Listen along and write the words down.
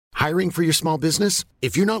Hiring for your small business?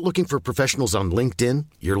 If you're not looking for professionals on LinkedIn,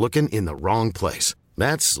 you're looking in the wrong place.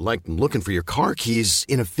 That's like looking for your car keys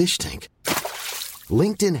in a fish tank.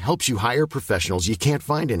 LinkedIn helps you hire professionals you can't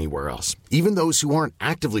find anywhere else, even those who aren't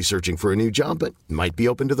actively searching for a new job but might be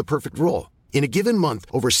open to the perfect role. In a given month,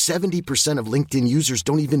 over 70% of LinkedIn users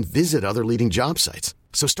don't even visit other leading job sites.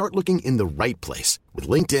 So start looking in the right place. With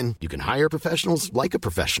LinkedIn, you can hire professionals like a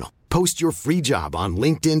professional. Post your free job on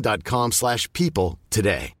linkedin.com/people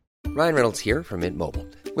today. Ryan Reynolds here from Mint Mobile.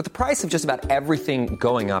 With the price of just about everything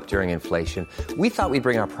going up during inflation, we thought we'd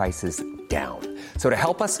bring our prices down. So to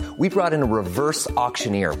help us, we brought in a reverse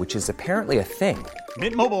auctioneer, which is apparently a thing.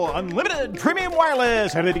 Mint Mobile Unlimited Premium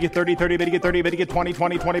Wireless. How to get 30, 30, bit to get 30, bit to get 20,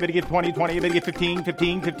 20, 20, bit to get 20, 20, bit to get 15,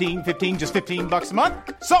 15, 15, 15, just $15 a month?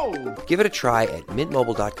 Sold! Give it a try at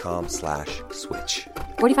mintmobile.com/switch.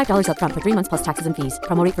 $45 up front for 3 months plus taxes and fees.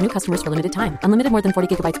 Promo rate for new customers for limited time. Unlimited more than 40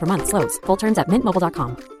 gigabytes per month. Slows full terms at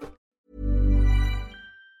mintmobile.com.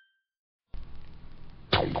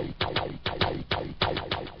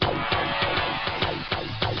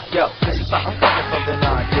 Yo, this is something coming from the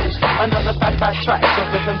non-dish. Another fat track, so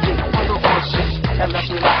rhythm dick on the bullshit. And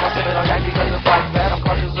let's relax, I'll sit it on yang because it's like that. I'm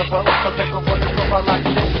cautious of both, so take a photo of our like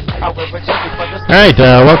this. I will reject it for this. Alright,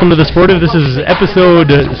 welcome to The Sportive. This is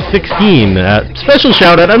episode 16. Special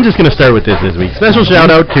shout out, I'm just going to start with this week. Special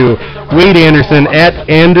shout out to Wade Anderson at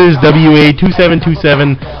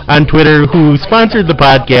AndersWA2727 on Twitter, who sponsored the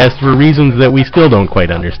podcast for reasons that we still don't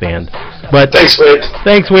quite understand. But thanks, Wade.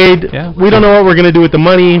 Thanks, Wade. Yeah. We don't know what we're going to do with the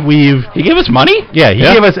money. He gave us money? Yeah, he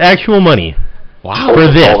gave us actual money. Wow. For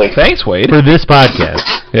this. Thanks, Wade. For this podcast.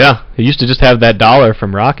 Yeah. He used to just have that $1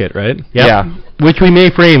 from Rocket, right? Yep. Yeah. Which we may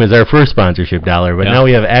frame as our first sponsorship dollar, but now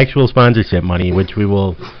we have actual sponsorship money, which we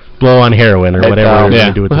will blow on heroin or whatever we're going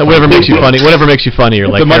to do with the whatever makes you funny. Whatever makes you funny. Or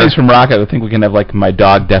if like the money's from Rocket, I think we can have like my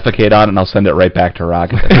dog defecate on it, and I'll send it right back to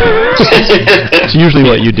Rocket. It's usually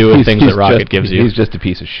what you do with things that Rocket gives you. He's just a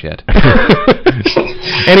piece of shit.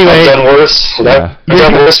 Anyway, I've done worse. I've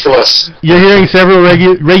done worse for less. You're hearing several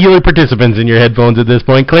regular participants in your headphones at this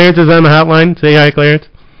point. Clarence is on the hotline. Say hi, Clarence.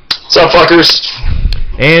 What's up, fuckers?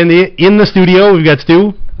 And in the studio, we've got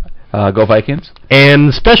Stu. Go Vikings.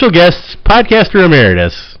 And special guests, podcaster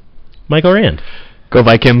emeritus, Michael Rand. Go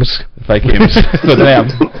Vikings. Vikings. With an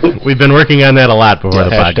M. We've been working on that a lot before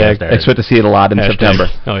the podcast started. Expect to see it a lot in September.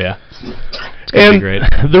 Oh, yeah. It's going to be great.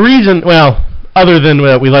 The reason, other than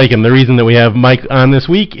that we like him, the reason that we have Mike on this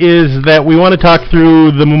week is that we want to talk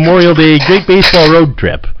through the Memorial Day Great Baseball Road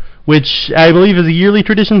Trip, which I believe is a yearly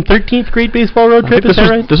tradition, 13th Great Baseball Road Trip, is that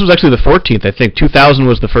right? This was actually the 14th, I think. 2000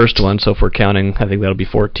 was the first one, so if we're counting, I think that'll be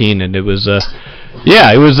 14, and it was, it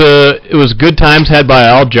was good times had by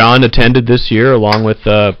all. John attended this year, along with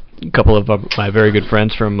a couple of my very good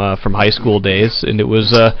friends from high school days, and it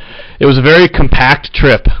was a very compact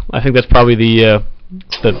trip. I think that's probably the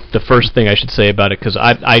first thing I should say about it, because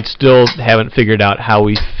I still haven't figured out how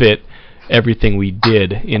we fit everything we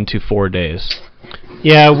did into 4 days.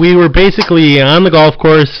 Yeah, we were basically on the golf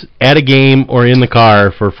course, at a game, or in the car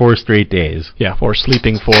for 4 straight days. Yeah, or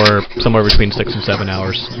sleeping for somewhere between 6 and 7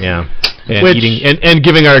 hours. Yeah, and eating and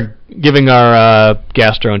giving our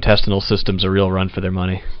gastrointestinal systems a real run for their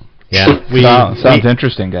money. Yeah, sounds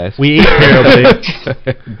interesting, guys. We ate terribly.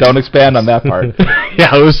 Don't expand on that part.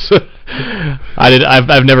 Yeah, it was.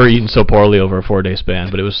 I've never eaten so poorly over a 4-day span,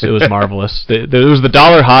 but it was marvelous. It was the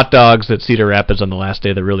 $1 hot dogs at Cedar Rapids on the last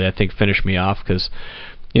day that really, I think, finished me off, because,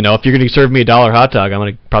 if you're going to serve me a $1 hot dog, I'm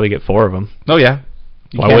going to probably get 4 of them. Oh yeah,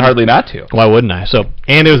 you can't hardly not to. Why wouldn't I?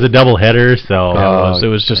 And it was a double header, so it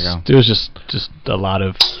was just a lot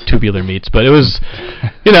of tubular meats, but it was,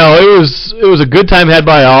 it was a good time had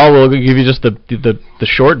by all. We'll give you just the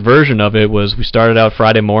short version of it. Was we started out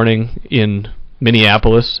Friday morning in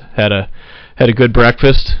Minneapolis, had a good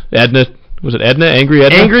breakfast. Was it Edna? Angry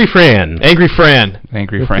Edna? Angry Fran. Angry Fran.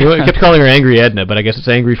 Angry Fran. I kept calling her Angry Edna, but I guess it's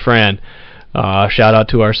Angry Fran. Shout out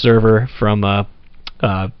to our server from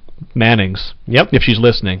Manning's. Yep. If she's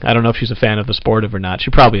listening. I don't know if she's a fan of The Sportive or not. She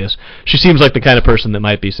probably is. She seems like the kind of person that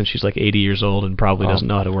might be, since she's like 80 years old and probably doesn't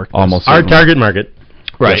know how to work this. Almost. Our target market.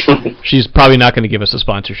 Right. She's probably not going to give us the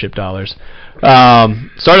sponsorship dollars.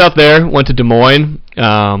 Started out there, went to Des Moines.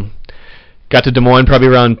 Got to Des Moines probably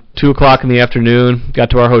around 2 o'clock in the afternoon, got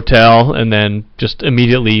to our hotel, and then just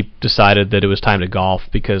immediately decided that it was time to golf,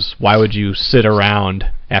 because why would you sit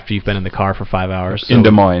around after you've been in the car for 5 hours? In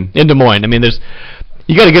Des Moines. In Des Moines. I mean,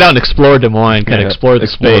 you got to get out and explore Des Moines, kind of explore the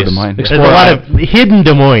space. Des Moines. There's a lot of hidden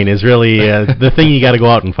Des Moines is really the thing you got to go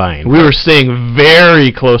out and find. We were staying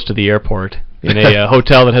very close to the airport, in a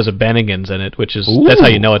hotel that has a Bennigan's in it, which is that's how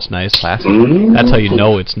you know it's nice. That's how you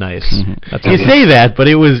know it's nice. That's You say that, but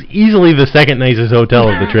it was easily the second nicest hotel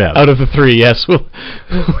of the trip. Out of the three, yes.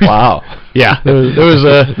 Wow. Yeah, there was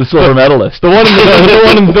the silver medalist. The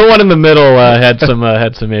one in the middle had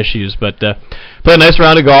some issues, but played a nice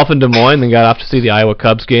round of golf in Des Moines, then got off to see the Iowa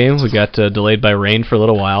Cubs game. We got delayed by rain for a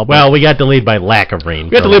little while. Well, we got delayed by lack of rain.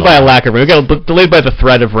 We got delayed by a lack of rain. We got delayed by the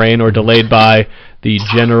threat of rain, or delayed by the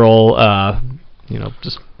general,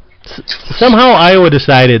 just. Somehow Iowa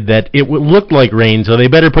decided that it looked like rain, so they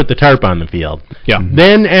better put the tarp on the field. Yeah.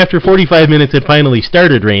 Then, after 45 minutes, it finally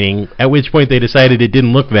started raining, at which point they decided it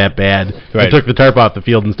didn't look that bad. Right. They took the tarp off the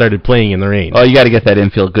field and started playing in the rain. Oh, you got to get that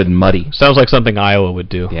infield good and muddy. Sounds like something Iowa would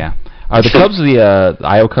do. Yeah. Are the Cubs the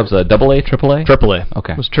Iowa Cubs double A, triple A? Triple A.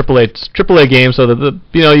 Okay. It was triple A game, so that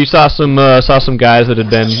you saw some guys that had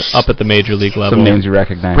been up at the major league level. Some names you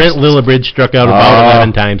recognize. Brent Lillibridge struck out about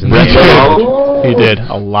 11 times in the game. He did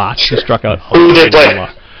a lot. He struck out. Who did they play?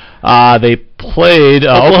 They played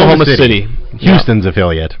Oklahoma City. Houston's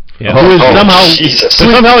affiliate. Yeah. Who is Jesus.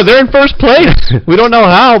 somehow they're in first place. We don't know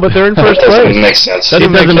how, but they're in first That place. doesn't make sense. It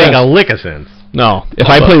doesn't make a lick of sense. No. If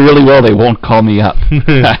I play really well, they won't call me up.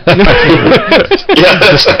 Yeah,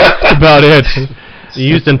 that's about it. The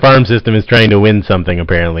Houston farm system is trying to win something,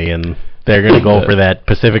 apparently, and they're going to go for that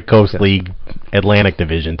Pacific Coast League Atlantic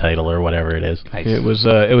Division title or whatever it is. Nice. It was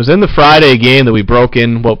in the Friday game that we broke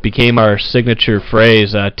in what became our signature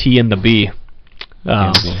phrase, T and the B.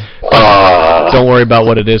 Don't worry about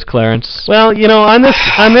what it is, Clarence. Well, on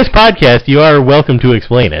this podcast, you are welcome to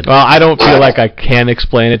explain it. Well, I don't feel like I can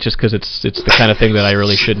explain it just because it's the kind of thing that I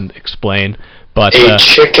really shouldn't explain. But a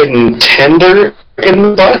chicken tender in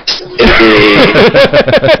the butt.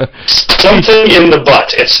 Something in the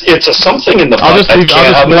butt. It's a something in the butt. I'll just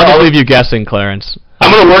leave you guessing, Clarence. I'm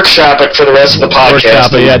going to workshop it for the rest of the podcast.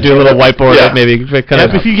 Workshop it, yeah. Do a little whiteboard. Yeah. Maybe kind of.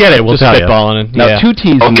 If you get it, we'll tell you. Spitballing it. Now, yeah. two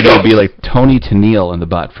T's would be like Tony Tennille in the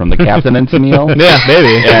butt from the Captain and Tennille. Yeah,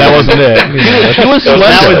 maybe. That wasn't it. She was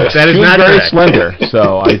slender. That is she was not very correct. slender.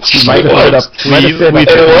 So she might have fit up.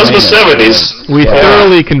 It was the 70s. We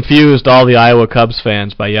thoroughly confused all the Iowa Cubs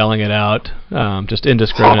fans by yelling it out, just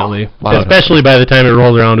indiscriminately. Especially by the time it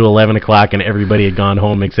rolled around to 11 o'clock and everybody had gone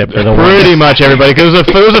home except for the one. Pretty much everybody, because it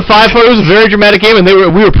was a very dramatic game, and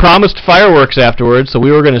we were promised fireworks afterwards, so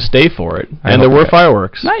we were going to stay for it. And there were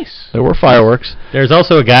fireworks. Nice. There were fireworks. There's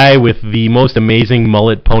also a guy with the most amazing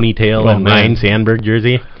mullet ponytail in Ryan Sandberg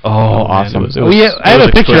jersey. Oh, awesome. I have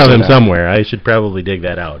a picture of him somewhere. I should probably dig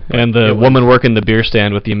that out. And the woman working the beer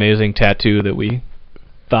stand with the amazing tattoo that we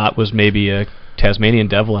thought was maybe a Tasmanian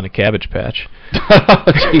devil and a Cabbage Patch.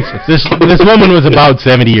 Jesus. This woman was about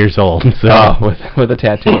 70 years old. So with a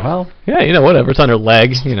tattoo. Well, yeah, whatever. It's on her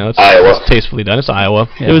leg. It's tastefully done. It's Iowa.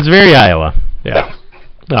 Yeah. It was very Iowa. Yeah.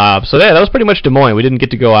 So that was pretty much Des Moines. We didn't get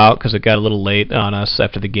to go out because it got a little late on us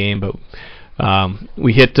after the game, but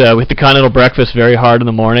we hit the continental breakfast very hard in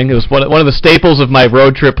the morning. It was one of the staples of my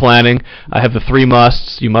road trip planning. I have the three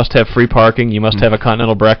musts. You must have free parking. You must have a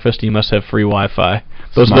continental breakfast. You must have free Wi-Fi.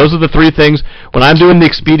 Those are the three things. When I'm doing the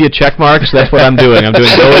Expedia check marks, that's what I'm doing. I'm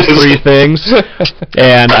doing those three things,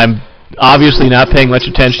 and I'm obviously not paying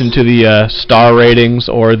much attention to the star ratings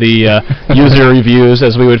or the user reviews,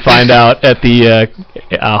 as we would find out at the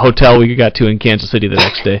hotel we got to in Kansas City the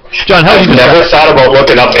next day. John, how I've never thought about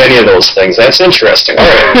looking up any of those things. That's interesting.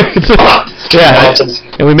 All right. Yeah,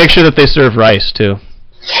 and we make sure that they serve rice too.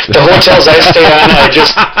 The hotels I stay on, I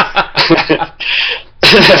just...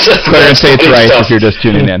 Clarence hates rice if you're just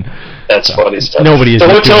tuning in. That's funny stuff. Nobody is the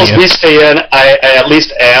just hotels tuning we in. stay in, I at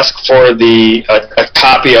least ask for a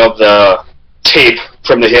copy of the tape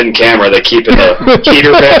from the hidden camera they keep in the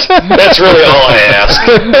heater vent. That's really all I ask.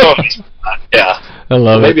 Yeah. I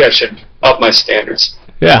love it. Maybe I should up my standards.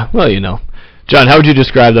 Yeah, well, John, how would you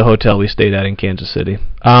describe the hotel we stayed at in Kansas City?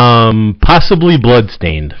 Possibly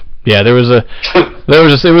bloodstained. Yeah, it was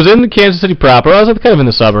in Kansas City proper. I was kind of in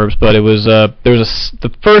the suburbs, but it was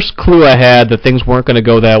the first clue I had that things weren't going to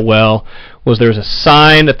go that well was there was a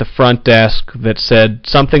sign at the front desk that said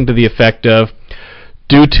something to the effect of,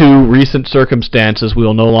 "Due to recent circumstances, we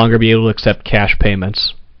will no longer be able to accept cash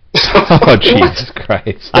payments." Oh, Jesus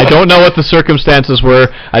Christ. I don't know what the circumstances were.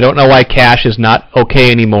 I don't know why cash is not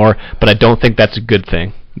okay anymore, but I don't think that's a good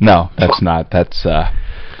thing. No, that's not. That's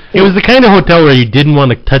It was the kind of hotel where you didn't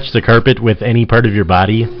want to touch the carpet with any part of your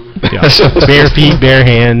body. Yeah. Bare feet, bare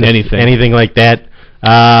hands, anything like that.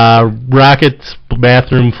 Rocket's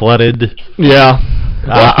bathroom flooded. Yeah.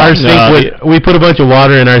 Our sink we put a bunch of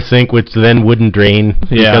water in our sink, which then wouldn't drain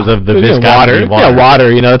because of the viscosity of water. Yeah,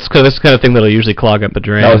 water. That's the kind of thing that'll usually clog up the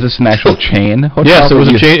drain. Now, is this an actual chain hotel? Yes, it was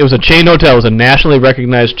a chain. It was a chain hotel. It was a nationally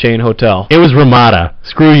recognized chain hotel. It was Ramada.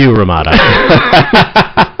 Screw you, Ramada.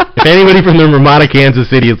 If anybody from the Ramada, Kansas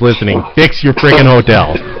City is listening, fix your freaking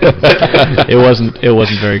hotel. It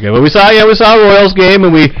wasn't very good. But we saw a Royals game,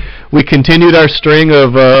 and we continued our string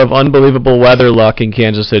of unbelievable weather luck in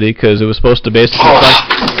Kansas City because it was supposed to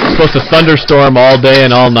thunderstorm all day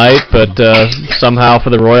and all night, but somehow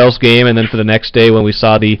for the Royals game and then for the next day when we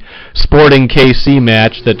saw the Sporting KC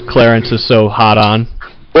match that Clarence is so hot on.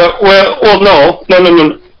 Well, no.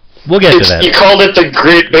 We'll get to that. You called it the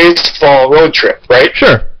Great Baseball Road Trip, right?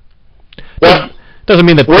 Sure. Well, doesn't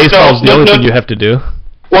mean that baseball's the only thing you have to do.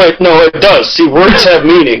 Wait, no, it does. See, words have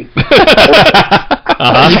meaning.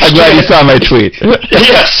 I'm glad you saw my tweet.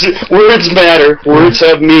 Yes, words matter. Words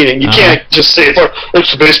have meaning. You can't just say,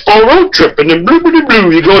 it's a baseball road trip, and then blue,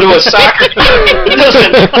 you go to a soccer game. It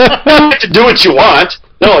doesn't have to do what you want.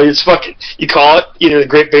 No, it's fucking, you call it either the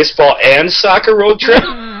Great Baseball and Soccer Road Trip,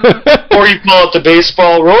 or you call it the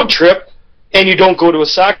Baseball Road Trip, and you don't go to a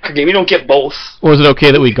soccer game. You don't get both. Was it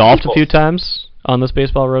okay that we golfed a few times on this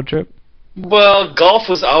baseball road trip? Well, golf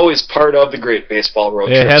was always part of the Great Baseball Road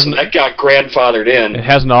Trip, so that got grandfathered in. It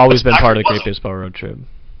hasn't always been part of the Great Baseball Road Trip.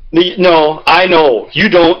 No, I know. You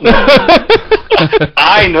don't know.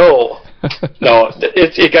 I know. No,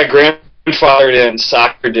 it got grandfathered in.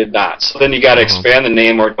 Soccer did not. So then you got to expand the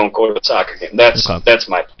name or don't go to a soccer game. That's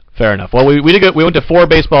my... Fair enough. Well, we went to 4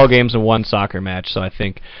 baseball games and 1 soccer match, so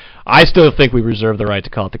I still think we reserve the right to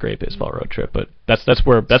call it the Great Baseball Road Trip, but that's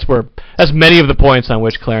many of the points on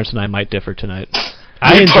which Clarence and I might differ tonight.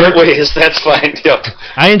 That's fine. Yep.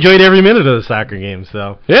 I enjoyed every minute of the soccer game,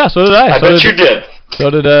 so. Yeah, so did I. I bet you did.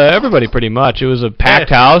 So did everybody pretty much. It was a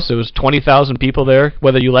packed house. It was 20,000 people there.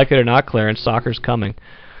 Whether you like it or not, Clarence, soccer's coming.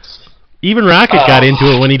 Even Rocket got into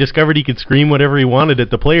it when he discovered he could scream whatever he wanted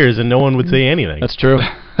at the players and no one would say anything. That's true.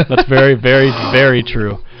 That's very, very, very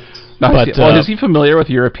true. Is he familiar with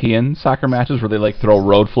European soccer matches where they throw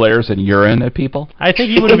road flares and urine at people? I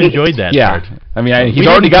think he would have enjoyed that. Yeah, part. I mean, he's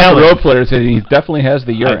already got the road flares and he definitely has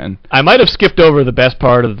the urine. I might have skipped over the best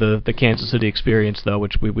part of the Kansas City experience though,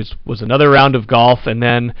 which was another round of golf and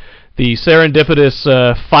then the serendipitous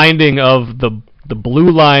finding of the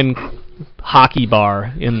Blue Line hockey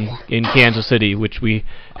bar in Kansas City, which we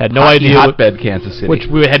had no idea. Hotbed, Kansas City. Which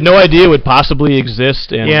we had no idea would possibly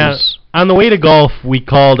exist. And yeah. On the way to golf, we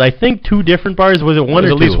called, I think, 2 different bars. Was it one or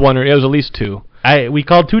two? It was at least 2. We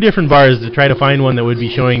called 2 different bars to try to find one that would be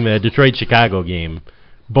showing the Detroit-Chicago game.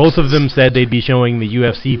 Both of them said they'd be showing the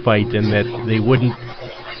UFC fight and that they wouldn't.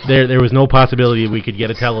 There was no possibility we could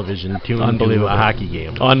get a television tuned to a hockey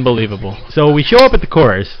game. Unbelievable. So we show up at the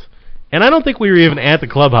course. And I don't think we were even at the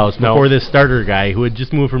clubhouse before this starter guy who had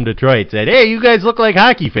just moved from Detroit said, "Hey, you guys look like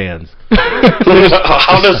hockey fans."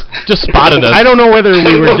 Just spotted us. I don't know whether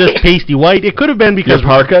we were just pasty white. It could have been because your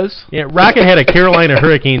parkas. Yeah, Rocket had a Carolina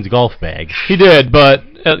Hurricanes golf bag. He did, but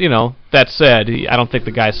that said, I don't think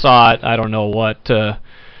the guy saw it. I don't know what. I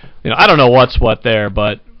don't know what's what there,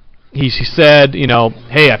 but he said,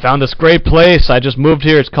 "Hey, I found this great place. I just moved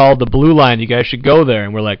here. It's called the Blue Line. You guys should go there."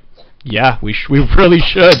 And we're like, yeah, we really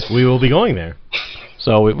should. We will be going there.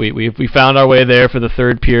 So we found our way there for the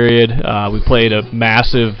 3rd period. We played a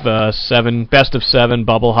massive best of 7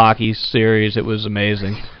 bubble hockey series. It was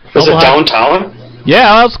amazing. Was it downtown?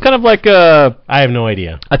 Yeah, it's kind of like I have no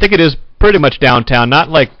idea. I think it is pretty much downtown. Not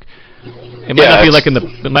like it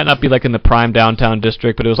might not be like in the prime downtown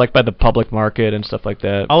district, but it was like by the public market and stuff like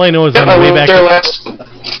that. All I know is on the way back.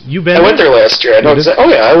 You been? I went there last year. I know.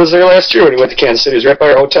 I was there last year when we went to Kansas City. It was right by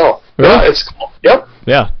our hotel. Really? Yeah, it's cool. Yep.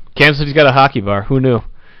 Yeah, Kansas City's got a hockey bar. Who knew?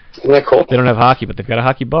 Isn't that cool? They don't have hockey, but they've got a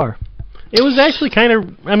hockey bar. It was actually kind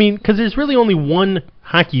of, because there's really only one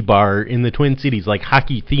hockey bar in the Twin Cities, like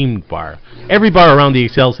hockey-themed bar. Every bar around the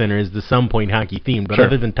Excel Center is the some point hockey-themed, but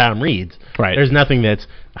other than Tom Reed's, there's nothing that's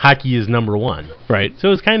hockey is number one. Right. So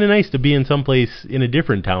it was kind of nice to be in some place in a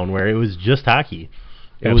different town where it was just hockey.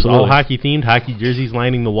 It Absolutely. was all hockey-themed, hockey jerseys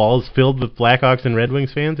lining the walls, filled with Blackhawks and Red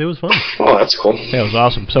Wings fans. It was fun. Oh, that's cool. Yeah, it was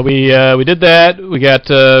awesome. So we did that. We got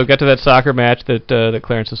to that soccer match that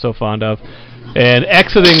Clarence is so fond of. And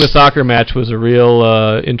exiting the soccer match was a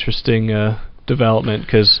real interesting development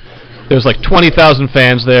because there's like 20,000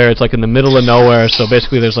 fans there. It's like in the middle of nowhere, so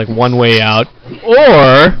basically there's like one way out.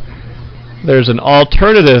 Or there's an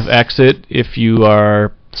alternative exit if you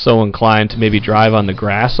are so inclined to maybe drive on the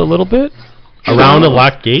grass a little bit. Around a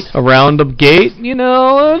locked gate? Around a gate,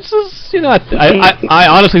 it's just, I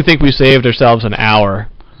honestly think we saved ourselves an hour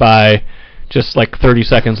by just like 30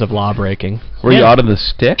 seconds of law breaking. Were you out of the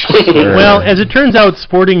sticks? Well, as it turns out,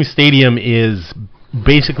 Sporting Stadium is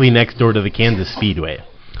basically next door to the Kansas Speedway.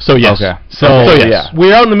 So yes. Okay. So yes. yeah.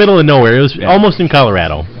 We're out in the middle of nowhere. It was almost in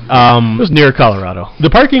Colorado. It was near Colorado. The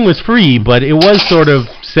parking was free, but it was sort of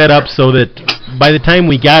set up so that by the time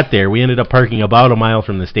we got there, we ended up parking about a mile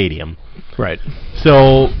from the stadium. Right.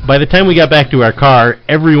 So by the time we got back to our car,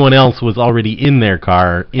 everyone else was already in their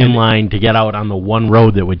car in line to get out on the one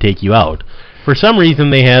road that would take you out. For some reason,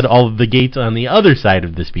 they had all of the gates on the other side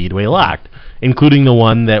of the speedway locked, including the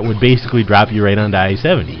one that would basically drop you right onto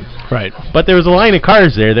I-70. Right. But there was a line of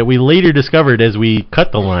cars there that we later discovered as we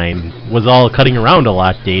cut the line was all cutting around a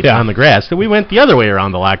lock gate on the grass, so we went the other way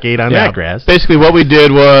around the lock gate on that grass. Basically what we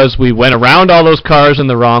did was we went around all those cars in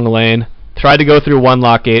the wrong lane, tried to go through one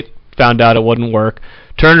lock gate, found out it wouldn't work,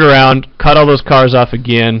 turned around, cut all those cars off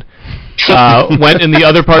again, went in the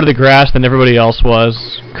other part of the grass than everybody else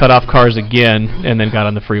was, cut off cars again, and then got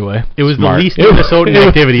on the freeway. It was the least Minnesotan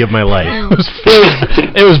activity of my life.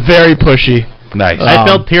 It was very pushy. Nice. I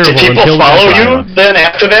felt terrible. Did people follow you then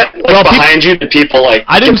after that? Like behind you? Did people get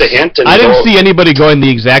the hint? I didn't see anybody going the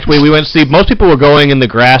exact way we went to see. Most people were going in the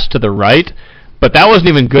grass to the right, but that wasn't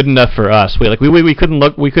even good enough for us. We couldn't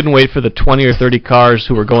look. We couldn't wait for the 20 or 30 cars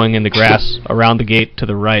who were going in the grass around the gate to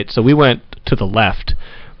the right. So we went to the left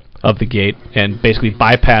of the gate and basically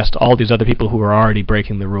bypassed all these other people who were already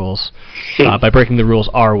breaking the rules by breaking the rules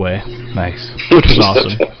our way. Nice. Which was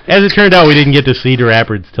awesome. As it turned out, we didn't get to Cedar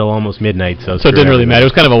Rapids till almost midnight, so it didn't really matter. It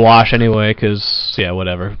was kind of a wash anyway, because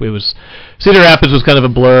whatever. Cedar Rapids was kind of a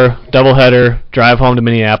blur. Doubleheader, drive home to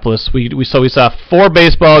Minneapolis. We saw 4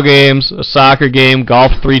 baseball games, a soccer game,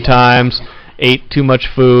 golfed 3 times, ate too much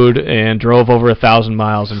food, and drove over 1,000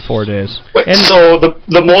 miles in 4 days. And so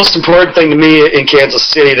the most important thing to me in Kansas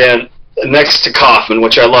City then, next to Kauffman,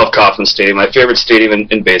 which I love Kauffman Stadium, my favorite stadium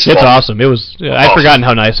in baseball. It's awesome. It was. I'd forgotten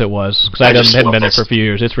how nice it was because I hadn't been there for a few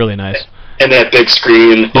years. It's really nice. And that big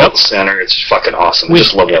screen out the center, it's fucking awesome. I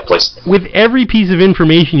just love that place. With every piece of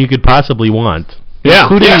information you could possibly want. Yeah.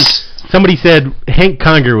 Including somebody said Hank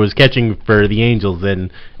Conger was catching for the Angels,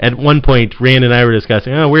 and at one point Rand and I were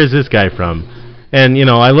discussing, where's this guy from? And,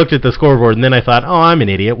 I looked at the scoreboard, and then I thought, I'm an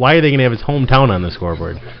idiot. Why are they going to have his hometown on the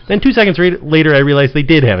scoreboard? Then 2 seconds later, I realized they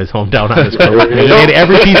did have his hometown on the scoreboard. They had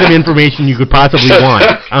every piece of information you could possibly want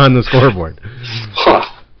on the scoreboard. Huh.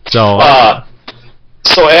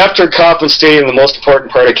 So after Kauffman Stadium, the most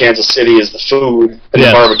important part of Kansas City is the food and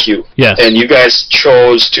the barbecue. Yes. And you guys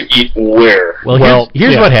chose to eat where? Well,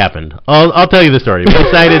 here's what happened. I'll tell you the story. We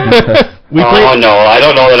decided... no, I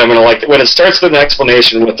don't know that I'm going to like it. When it starts with an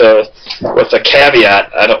explanation with a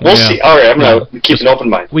caveat, we'll see. All right, I'm going to keep an open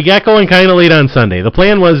mind. We got going kind of late on Sunday. The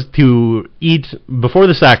plan was to eat before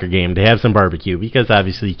the soccer game to have some barbecue because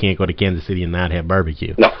obviously you can't go to Kansas City and not have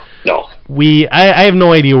barbecue. No. I have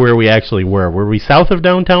no idea where we actually were. Were we south of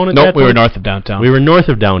downtown at that point? Nope, we were north of downtown. We were north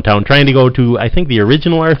of downtown, trying to go to, I think, the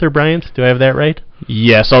original Arthur Bryant's. Do I have that right?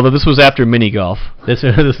 Yes, although this was after mini golf. This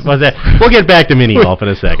was that. We'll get back to mini golf in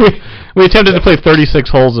a second. We attempted to play 36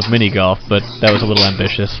 holes of mini golf, but that was a little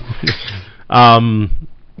ambitious.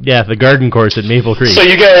 The garden course at Maple Creek. So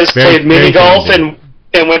you guys played mini golf and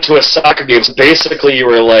went to a soccer game. So basically, you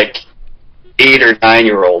were like 8 or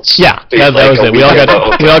 9-year-olds. Yeah, that was it. We all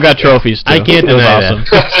got trophies too. I can't deny that.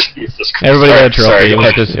 Everybody got a trophy.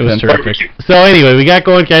 It was terrific. So anyway, we got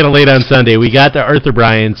going kind of late on Sunday. We got to Arthur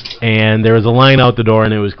Bryant's, and there was a line out the door,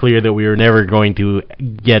 and it was clear that we were never going to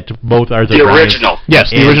get both Arthur Bryant's. The original.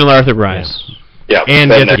 Yes, the original Arthur Bryant's. Yeah,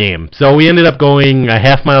 and get the game. So we ended up going a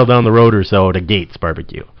half mile down the road or so to Gates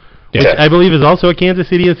Barbecue, which I believe is also a Kansas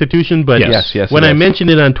City institution. But when I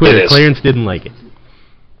mentioned it on Twitter, Clarence didn't like it.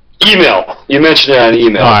 Email. You mentioned it on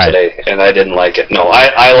email today, and I didn't like it. No,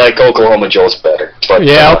 I like Oklahoma Joe's better. But,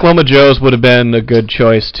 Oklahoma Joe's would have been a good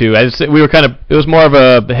choice too. We were it was more of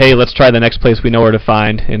a hey, let's try the next place we know where to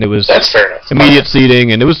find, and it was that's fair enough. Immediate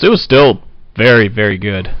seating, and it was still very, very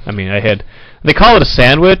good. I mean, they call it a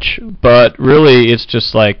sandwich, but really it's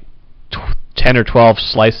just like 10 or 12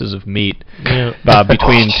 slices of meat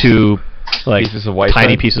between two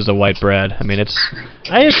tiny pieces of white bread. I mean,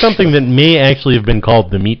 I had something that may actually have been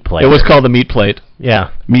called the meat plate. It was called the meat plate.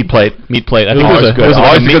 Yeah. Meat plate. I think it was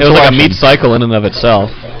like a meat cycle in and of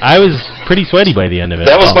itself. I was pretty sweaty by the end of it.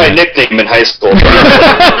 That was my nickname in high school.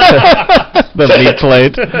 The meat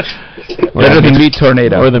plate. Or the meat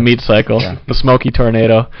tornado. Or the meat cycle. Yeah. The smoky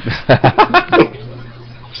tornado.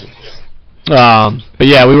 But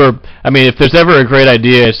yeah, if there's ever a great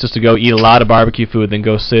idea, it's just to go eat a lot of barbecue food, then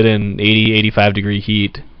go sit in 80, 85 degree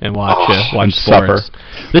heat and watch sports. Supper.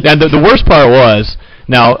 And the worst part was,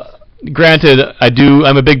 now, granted,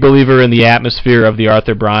 I'm a big believer in the atmosphere of the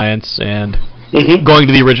Arthur Bryants and going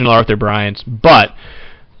to the original Arthur Bryants, but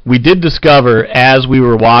we did discover as we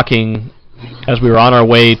were on our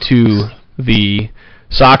way to the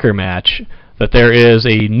soccer match, that there is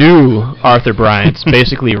a new Arthur Bryant's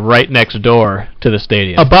basically right next door to the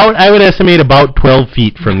stadium. I would estimate about 12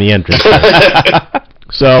 feet from the entrance.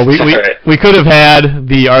 So we could have had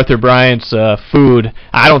the Arthur Bryant's food.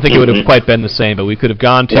 I don't think it would have quite been the same, but we could have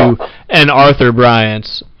gone to an Arthur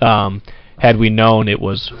Bryant's had we known it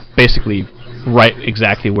was basically right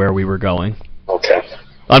exactly where we were going. Okay.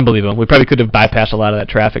 Unbelievable. We probably could have bypassed a lot of that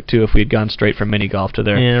traffic, too, if we had gone straight from mini golf to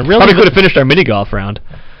there. Yeah, really probably could have finished our mini golf round.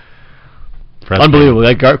 Unbelievable.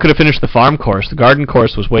 Could have finished the farm course. The garden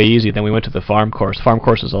course was way easy. Then we went to the farm course. The farm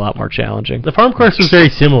course is a lot more challenging. The farm course was very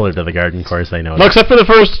similar to the garden course, I know. No, except for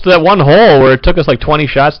that one hole where it took us like 20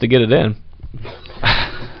 shots to get it in.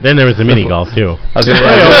 Then there was the mini golf, too. God damn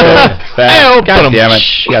it.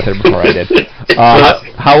 You got there before I did.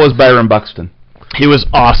 How was Byron Buxton? He was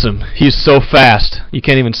awesome. He's so fast. You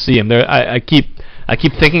can't even see him. I keep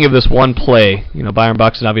thinking of this one play. Byron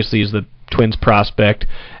Buxton obviously is the Twins prospect,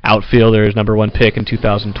 outfielder, his number 1 pick in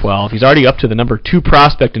 2012. He's already up to the number 2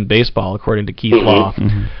 prospect in baseball, according to Keith Law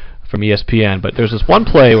from ESPN. But there's this one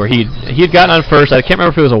play where he had gotten on first. I can't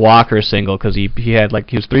remember if it was a walk or a single because he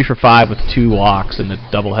was 3 for 5 with 2 walks in the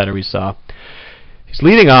doubleheader we saw. He's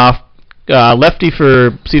leading off, lefty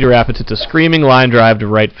for Cedar Rapids. It's a screaming line drive to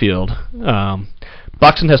right field.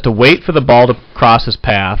 Buxton has to wait for the ball to cross his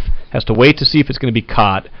path, has to wait to see if it's going to be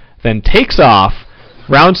caught, then takes off.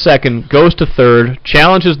 Round second, goes to third,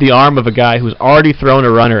 challenges the arm of a guy who's already thrown a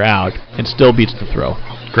runner out, and still beats the throw.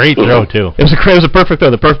 Great throw, too. It was a perfect throw.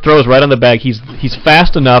 The perfect throw is right on the bag. He's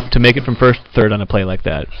fast enough to make it from first to third on a play like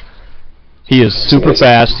that. He is super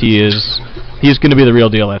fast. He's going to be the real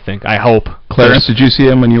deal, I think. I hope. Clarence, did you see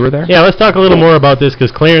him when you were there? Yeah, let's talk a little more about this,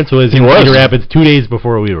 because Clarence was in Cedar Rapids 2 days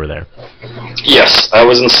before we were there. Yes, I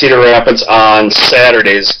was in Cedar Rapids on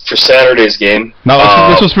for Saturday's game. No,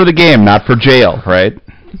 this was for the game, not for jail, right?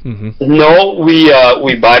 No, we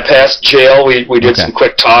bypassed jail. We did some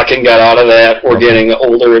quick talking, got out of that. We're getting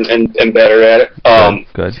older and better at it.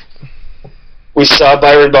 Good. We saw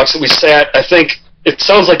Byron Buxton. We sat, I think, it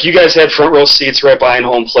sounds like you guys had front row seats right behind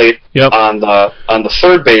home plate on the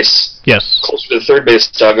third base. Yes. Closer to the third base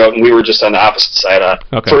dugout, and we were just on the opposite side on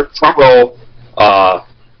front row,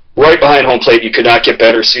 right behind home plate. You could not get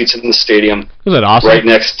better seats in the stadium. Was that awesome? Right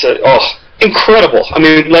next to incredible. I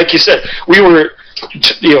mean, like you said, we were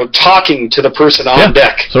talking to the person on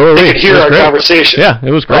deck. So were we. They could hear our conversation. Yeah,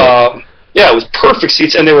 it was great. It was perfect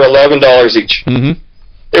seats, and they were $11 each.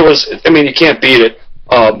 It was. I mean, you can't beat it.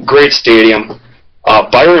 Great stadium.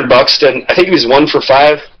 Byron Buxton, I think he was 1 for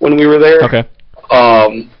 5 when we were there. Okay.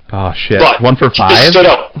 Oh shit! But 1 for 5. He just stood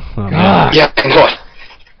out. Oh, God. Yeah, I know it.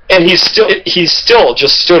 And he still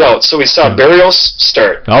just stood out. So we saw Barrios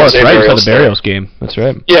start. Oh, that's right. We saw the Barrios game. That's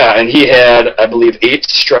right. Yeah, and he had, I believe, 8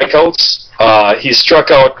 strikeouts. He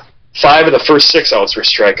struck out 5 of the first 6 outs were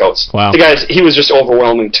strikeouts. Wow. The guys, he was just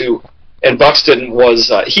overwhelming too. And Buxton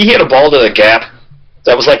was, he hit a ball to the gap.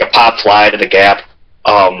 That was like a pop fly to the gap.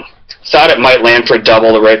 Thought it might land for a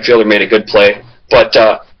double. The right fielder made a good play. But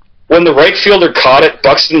when the right fielder caught it,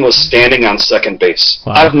 Buxton was standing on second base.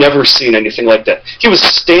 Wow. I've never seen anything like that. He was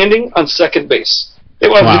standing on second base. We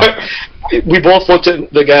both looked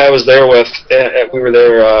at the guy I was there with. We were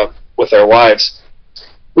there with our wives.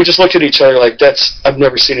 We just looked at each other like, I've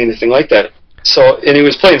never seen anything like that. So, and he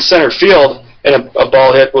was playing center field, and a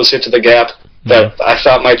ball was hit to the gap that I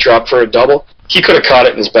thought might drop for a double. He could have caught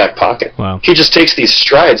it in his back pocket. Wow. He just takes these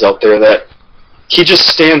strides out there that he just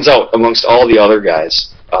stands out amongst all the other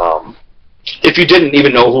guys. If you didn't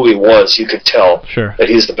even know who he was, you could tell that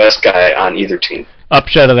he's the best guy on either team.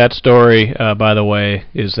 Upshot of that story, by the way,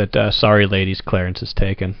 is that sorry, ladies, Clarence is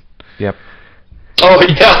taken. Yep. Oh,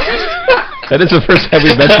 yeah. That is the first time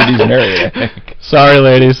we've mentioned he's married, I think. Sorry,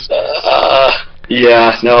 ladies.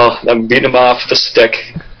 Yeah, no, I'm beating him off with a stick.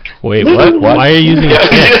 Wait, what? Why are you using a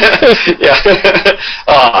stick?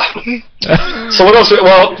 So what else?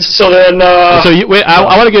 Well, so then...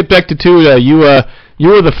 I want to get back to you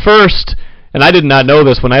were the first, and I did not know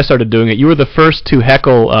this when I started doing it, you were the first to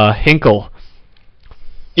heckle Hinkle.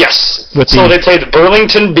 Yes. So they played the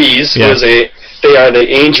Burlington Bees. They are the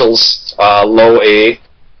Angels low A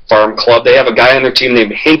farm club. They have a guy on their team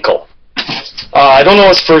named Hinkle. I don't know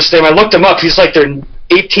his first name. I looked him up. He's like their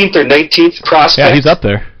 18th or 19th prospect. Yeah, he's up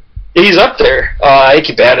there. He's up there. I think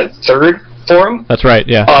he batted third for him. That's right,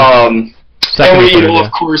 yeah. And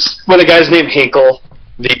of course, when the guy's named Hinkle,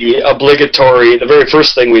 the very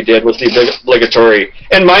first thing we did was the obligatory,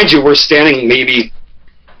 and mind you, we're standing maybe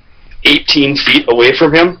 18 feet away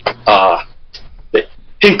from him.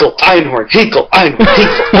 Hinkle, Einhorn, Hinkle, Einhorn,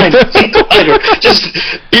 Hinkle, Einhorn, Hinkle, Einhorn. Just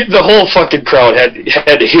the whole fucking crowd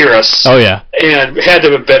had to hear us. Oh yeah, and had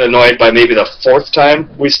to have been annoyed by maybe the fourth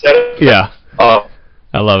time we said it. Yeah,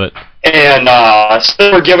 I love it. And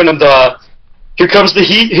so we're giving him the, here comes the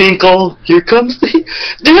heat, Hinkle. Here comes the heat.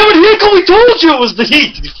 Damn it, Hinkle, we told you it was the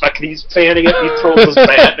heat. He's fanning it. He throws his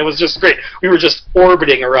bat. It was just great. We were just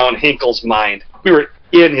orbiting around Hinkle's mind. We were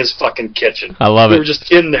in his fucking kitchen. I love it. We were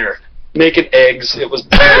just in there making eggs. It was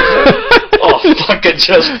fucking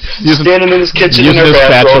just standing in his kitchen in our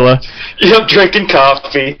bathroom. Yep, drinking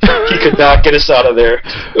coffee. He could not get us out of there.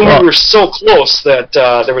 And we were so close that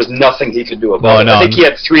there was nothing he could do about it. I think he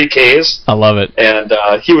had 3 Ks. I love it. And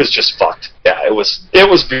he was just fucked. Yeah, it was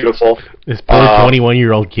beautiful. This poor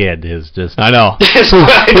 21-year-old kid is just... I know.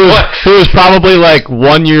 who was probably like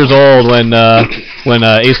 1 year old when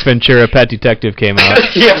Ace Ventura: Pet Detective came out.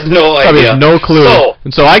 He has no idea. Probably has no clue.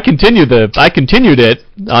 And so I continued it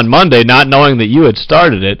on Monday, not knowing that you had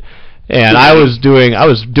started it, and I was doing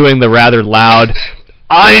the rather loud,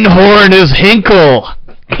 Einhorn is Hinkle.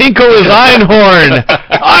 Hinkle is Einhorn.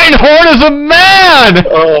 Einhorn is a man.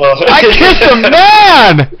 I kissed a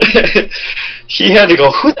man. He had to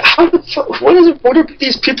go, what are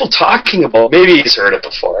these people talking about? Maybe he's heard it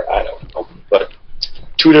before. I don't know. But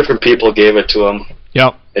 2 different people gave it to him.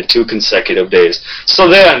 Yep. In 2 consecutive days. So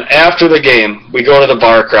then, after the game, we go to the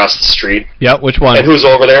bar across the street. Yep, which one? And who's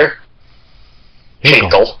over there?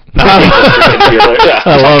 Hinkle.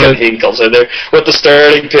 I love it. Hinkle's in there with the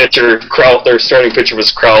starting pitcher. Their starting pitcher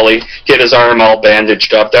was Crowley. He had his arm all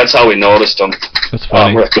bandaged up. That's how we noticed him. That's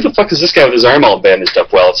funny. We're like, who the fuck is this guy with his arm all bandaged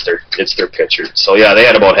up? Well, it's their pitcher. So yeah, they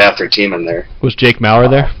had about half their team in there. Was Jake Maurer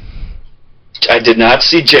there? I did not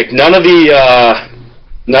see Jake. None of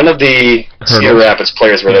the Cedar Rapids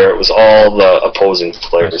players were there. It was all the opposing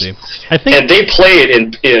players. I think, and they played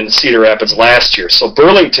in Cedar Rapids last year. So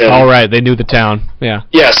Burlington... All right, they knew the town. Yeah.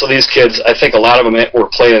 Yeah, so these kids, I think a lot of them were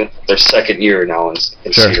playing their second year now in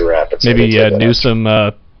Cedar Rapids. Maybe knew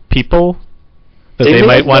some people that they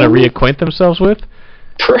might want to reacquaint themselves with?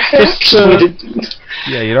 Perhaps.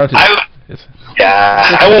 Yeah, you don't have to...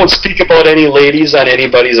 I won't speak about any ladies on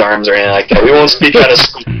anybody's arms or anything like that. We won't speak out of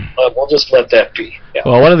school. We'll just let that be. Yeah.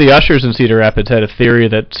 Well, one of the ushers in Cedar Rapids had a theory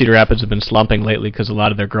that Cedar Rapids had been slumping lately because a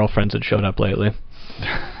lot of their girlfriends had showed up lately.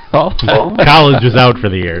 College was out for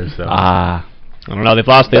the year, so. I don't know. They've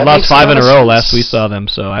lost 5 in a row last we saw them,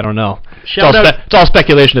 so I don't know. It's all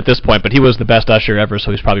speculation at this point, but he was the best usher ever,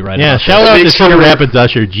 so he's probably right. Yeah, shout out to Cedar Rapids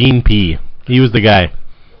usher Gene P. He was the guy.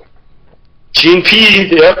 Gene P,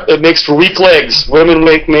 yep, it makes for weak legs. Women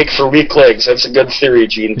make for weak legs. That's a good theory,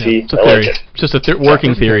 Gene P. It's a theory. Like it. It's just a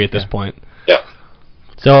working theory at this point. Yeah.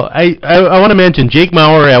 So I want to mention Jake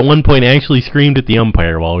Maurer at one point actually screamed at the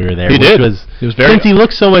umpire while we were there. He did. Since he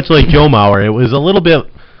looks so much like Joe Maurer, it was a little bit...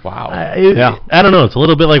 Wow. I don't know. It's a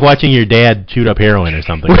little bit like watching your dad shoot up heroin or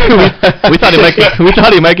something. we thought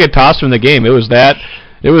he might get tossed from the game. It was that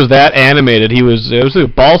animated. It was a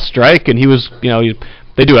ball strike, and he was,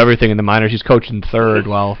 they do everything in the minors. He's coaching third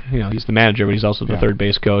while, he's the manager, but he's also the third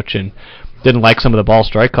base coach, and didn't like some of the ball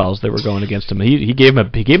strike calls that were going against him. He gave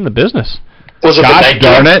him the business. Was it Gosh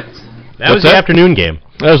darn it! That was the afternoon game.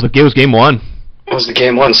 It was game 1. It was the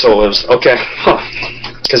game 1, so it was okay.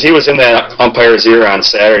 Because he was in that umpire's ear on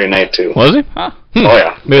Saturday night too. Was he? Huh. Oh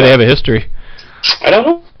yeah. Maybe they have a history. I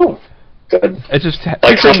don't know. Good. It's just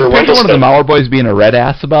picture one of the Mauer boys being a red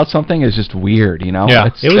ass about something is just weird,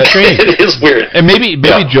 Yeah, it was strange. It is weird. And maybe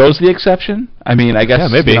Joe's the exception. I mean, I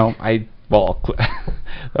guess maybe.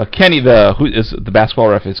 Kenny, who is the basketball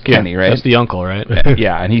ref is Kenny, right? That's the uncle, right?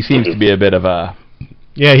 Yeah, and he seems to be a bit of a...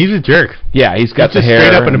 Yeah, he's a jerk. Yeah, he's got the just hair.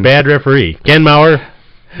 Straight up and a bad referee. Ken Maurer,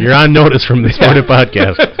 you're on notice from the Sporting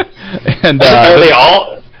Podcast. And are they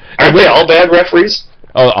all bad referees?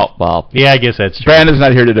 Oh, well. Yeah, I guess that's true. Brandon's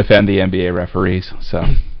not here to defend the NBA referees, so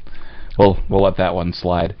we'll let that one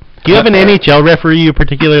slide. Do you have an NHL referee you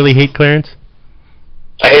particularly hate, Clarence?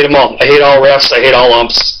 I hate them all. I hate all refs. I hate all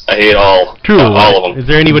umps. I hate all of them. Is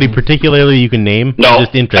there anybody particularly you can name? No,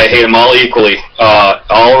 just I hate them all equally.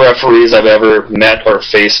 All referees I've ever met or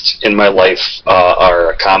faced in my life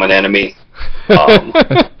are a common enemy.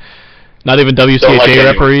 Not even WCHA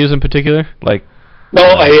referees in particular? No,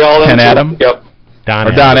 I hate all of them. Ken Adam? Yep.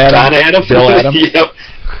 Don Adam. Bill Adam. Yep.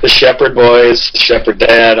 The Shepherd boys, the Shepherd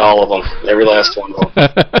dad, all of them. Every last one of them.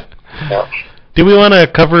 Yep. Do we want to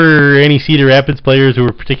cover any Cedar Rapids players who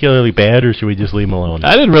were particularly bad, or should we just leave them alone?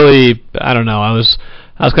 I don't know.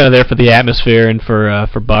 I I was kind of there for the atmosphere and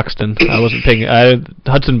for Buxton. I wasn't picking.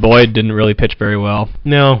 Hudson Boyd didn't really pitch very well.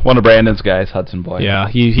 No. One of Brandon's guys, Hudson Boyd. Yeah,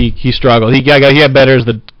 he struggled. He got better as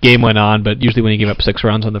the game went on, but usually when he gave up 6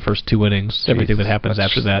 runs on the first 2 innings, everything that happens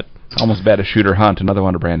after that. Almost bad as Shooter Hunt, another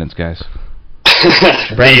one of Brandon's guys.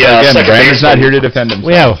 Brandon's not here to defend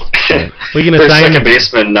himself. Yeah. We can Their assign second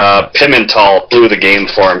baseman, Pimentel, blew the game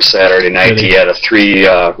for him Saturday night. He had a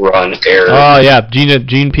 3-run error. Oh, yeah.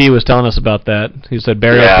 Gene P. was telling us about that. He said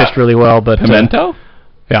Barrio pitched really well, but... Pimento?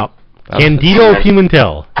 Yeah. Candido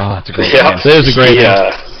Pimentel. Oh, that's a great Yeah. name. That is a great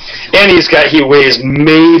name. And he weighs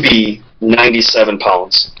maybe 97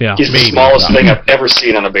 pounds. Yeah. He's the smallest thing I've ever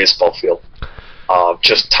seen on a baseball field.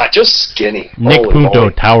 Just skinny. Nick Holy Punto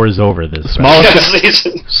moly. towers over this.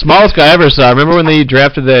 Smallest guy I ever saw. Remember when they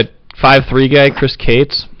drafted that 5'3" guy, Chris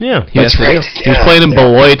Cates? Yeah. That's right. He was playing in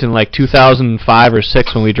Beloit in like 2005 or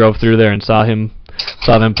 6 when we drove through there and saw them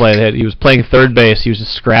play. He was playing third base. He was as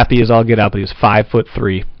scrappy as all get out, but he was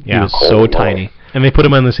 5'3". Yeah. He was so tiny. And they put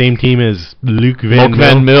him on the same team as Luke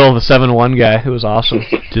Van Mill, the 7'1" guy. It was awesome.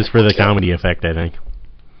 Just for the comedy effect, I think.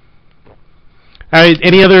 All right,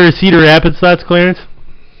 any other Cedar Rapids thoughts, Clarence?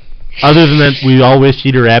 Other than that, we all wish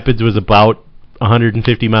Cedar Rapids was about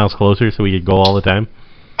 150 miles closer so we could go all the time.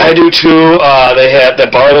 I do too. They had the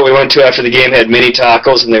bar that we went to after the game had mini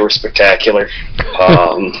tacos and they were spectacular.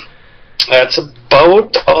 That's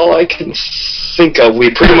about all I can think of.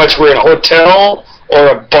 We pretty much were in a hotel or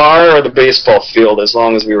a bar or the baseball field as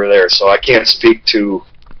long as we were there, so I can't speak to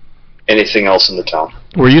anything else in the town.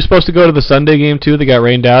 Were you supposed to go to the Sunday game too that got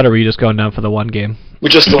rained out, or were you just going down for the one game?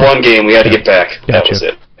 Just the one game. We had to get back. Gotcha. That was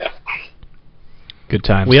it. Yeah. Good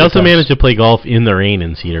times. We also managed to play golf in the rain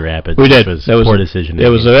in Cedar Rapids. We did. That was a poor decision. It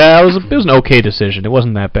was an okay decision. It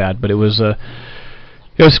wasn't that bad, but it was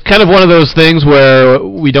kind of one of those things where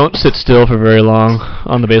we don't sit still for very long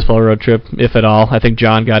on the baseball road trip, if at all. I think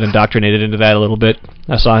John got indoctrinated into that a little bit.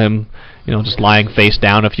 I saw him, just lying face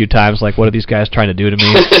down a few times, like, what are these guys trying to do to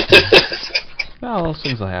me? Well, those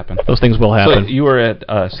things will happen. Those things will happen. So you were at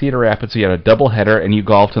Cedar Rapids, so you had a doubleheader, and you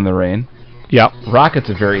golfed in the rain. Yep. Rocket's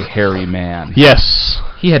a very hairy man. Yes.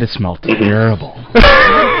 He had to smell terrible.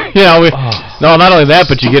 No, not only that,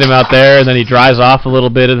 but you get him out there, and then he dries off a little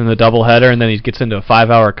bit in the doubleheader, and then he gets into a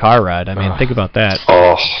 5-hour car ride. I mean, think about that.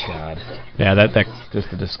 Oh, God. Yeah, that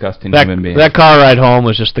just a disgusting human being. That car ride home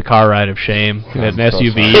was just the car ride of shame. We had an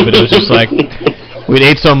SUV, but it was just like we'd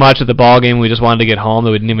ate so much at the ball game, we just wanted to get home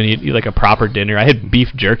that we didn't even eat like a proper dinner. I had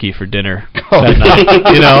beef jerky for dinner that night.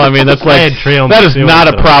 I mean, that's like that is not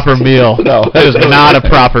a proper meal. No, that is not a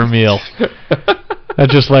proper meal. That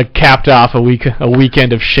just like capped off a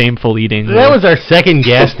weekend of shameful eating. That was our second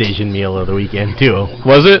gas station meal of the weekend too.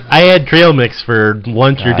 Was it? I had trail mix for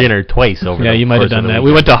lunch or dinner twice over. Yeah, you might have done that.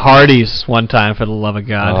 We went to Hardee's one time, for the love of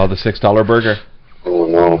God. Oh, the $6 burger. Oh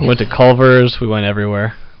no. We went to Culver's. We went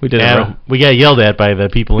everywhere. We did. Yeah, we got yelled at by the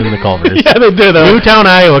people in the Culver's. Yeah, they did. Newtown,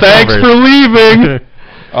 Iowa. Thanks Culver's. for leaving.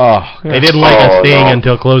 They didn't like us staying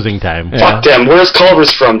until closing time. Fuck them. Where's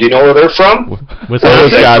Culver's from? Do you know where they're from?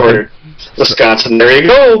 Wisconsin. Wisconsin. There you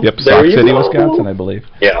go. Yep, there Sauk City, Wisconsin, I believe.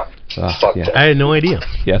 Yeah. Fuck yeah. that. I had no idea.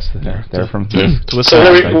 Yes, they're from Wisconsin. So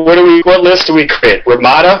what list do we create?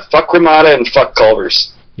 Ramada, fuck Ramada, and fuck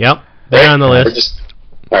Culver's. Yep, they're on the list.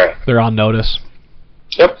 All right. They're on notice.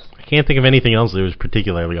 Yep. I can't think of anything else that was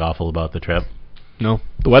particularly awful about the trip. No,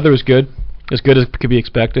 the weather was good as could be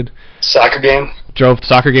expected. Soccer game? The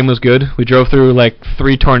soccer game was good. We drove through like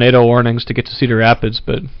 3 tornado warnings to get to Cedar Rapids,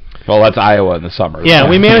 but... Well, that's Iowa in the summer. Yeah,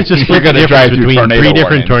 we managed to split the difference between 3 different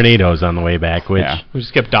warnings. tornadoes on the way back, which... Yeah. We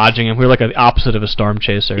just kept dodging them. We were like the opposite of a storm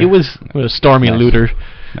chaser. It was a stormy looter.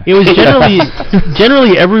 It was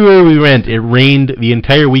generally everywhere we went, it rained the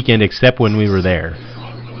entire weekend except when we were there.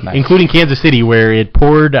 Nice. Including Kansas City, where it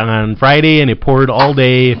poured on Friday and it poured all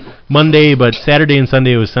day Monday, but Saturday and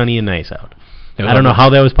Sunday it was sunny and nice out. I don't know how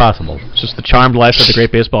that was possible. It's just the charmed life of the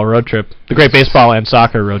Great Baseball Road Trip. The Great Baseball and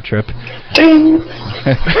Soccer Road Trip. This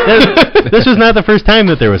was not the first time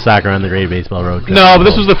that there was soccer on the Great Baseball Road Trip. No, but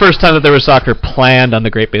this was the first time that there was soccer planned on the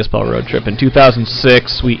Great Baseball Road Trip. In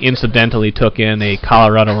 2006, we incidentally took in a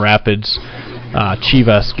Colorado Rapids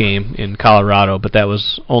Chivas game in Colorado, but that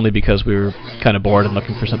was only because we were kind of bored and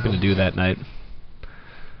looking for something to do that night.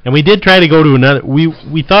 And we did try to go to another. We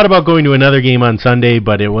thought about going to another game on Sunday,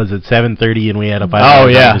 but it was at 7:30, and we had a 5 hour. Oh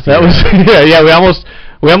yeah, that was yeah.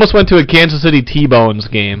 We almost went to a Kansas City T-Bones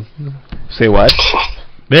game. Say what?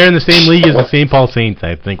 They're in the same league as the St. Paul Saints,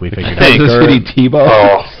 I think we figured out. Kansas City T-Bone?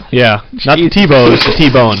 Oh. Yeah, not the T-Bones, the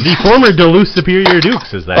T-Bone. The former Duluth Superior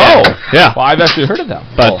Dukes is that. Oh, yeah. Well, I've actually heard of them.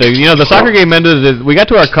 But the soccer game ended. We got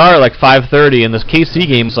to our car at like 5:30, and this KC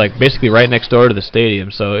game's like basically right next door to the stadium,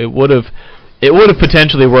 so it would have It would have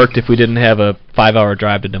potentially worked if we didn't have a 5-hour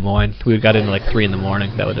drive to Des Moines. We got in like 3 in the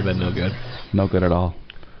morning. That would have been no good. No good at all.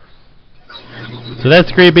 So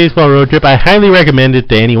that's a great baseball road trip. I highly recommend it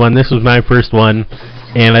to anyone. This was my first one,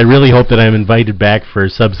 and I really hope that I'm invited back for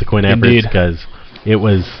subsequent efforts because it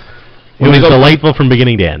was delightful from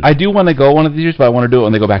beginning to end. I do want to go one of these years, but I want to do it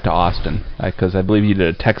when they go back to Austin because I believe you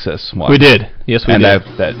did a Texas one. We did. Yes, we did.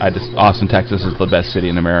 And Austin, Texas is the best city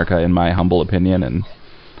in America, in my humble opinion, and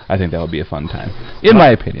I think that would be a fun time, in my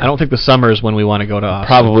opinion. I don't think the summer is when we want to go to Austin.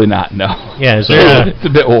 Probably not, no. Yeah, is there it's a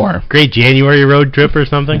bit warm. Great January road trip or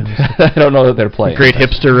something? I don't know that they're playing. Great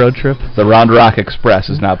hipster road trip? The Round Rock Express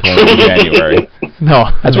is not playing in January.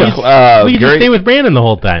 No. That's we can just stay with Brandon the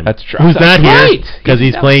whole time. That's true. Who's not right. here because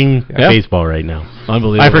he's playing baseball right now.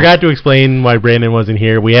 Unbelievable. I forgot to explain why Brandon wasn't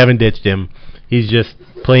here. We haven't ditched him. He's just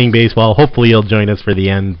playing baseball. Hopefully he'll join us for the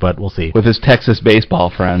end, but we'll see. With his Texas baseball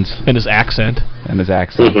friends. And his accent.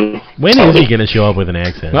 Mm-hmm. When is he going to show up with an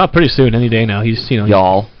accent? Well, pretty soon, any day now. He's,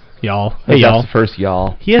 Y'all. Hey, y'all. That's the first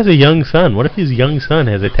y'all. He has a young son. What if his young son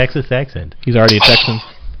has a Texas accent? He's already a Texan.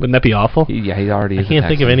 Wouldn't that be awful? He already is I can't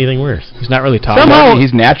think of anything worse. He's not really talking. Somehow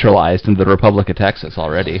he's naturalized into the Republic of Texas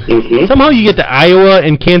already. Mm-hmm. Somehow you get to Iowa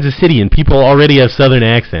and Kansas City and people already have Southern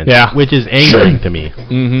accents. Yeah. Which is angering to me.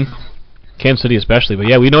 Mm-hmm. Kansas City especially, but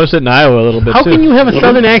yeah, we noticed it in Iowa a little bit How too. can you have a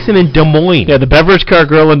Southern accent in Des Moines? Yeah, the beverage car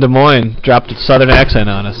girl in Des Moines dropped a Southern accent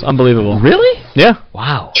on us. Unbelievable. Really? Yeah.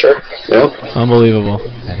 Wow. Sure. Yep. Unbelievable.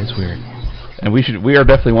 That is weird. And we are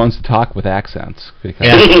definitely ones to talk with accents because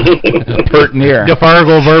pert near. The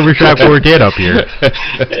Fargo Barbershop Quartet up here.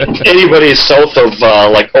 Anybody south of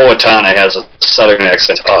like Owatonna has a Southern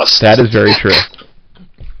accent to us. That is very true.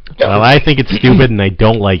 Well, I think it's stupid and I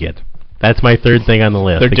don't like it. That's my third thing on the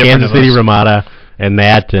list. They're the Kansas City Ramada and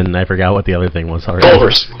that, and I forgot what the other thing was already.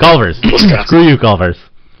 Culver's. Screw you, Culver's.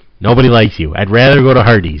 Nobody likes you. I'd rather go to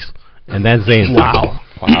Hardee's. And that's saying something.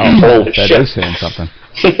 Wow. That is saying something.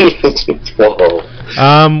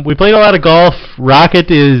 Whoa. We played a lot of golf.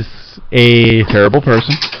 Rocket is a terrible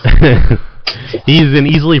person. He's an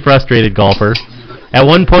easily frustrated golfer. At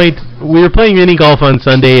one point, we were playing mini golf on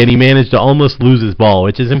Sunday, and he managed to almost lose his ball,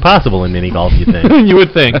 which is impossible in mini golf, you think. You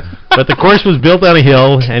would think. But the course was built on a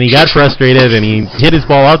hill, and he got frustrated, and he hit his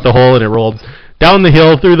ball out the hole, and it rolled down the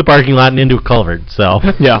hill, through the parking lot, and into a culvert. So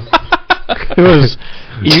yeah. It was.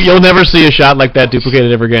 You'll never see a shot like that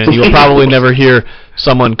duplicated ever again. You'll probably never hear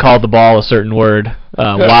someone call the ball a certain word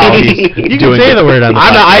while he's you doing can say it. the word on the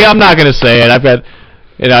I'm not going to say it. I've got...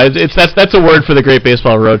 that's a word for the Great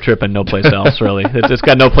Baseball Road Trip and no place else, really. It's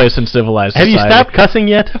got no place in civilized society. Have you stopped cussing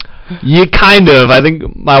yet? Yeah, kind of. I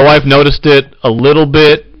think my wife noticed it a little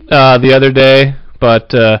bit the other day,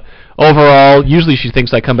 but overall, usually she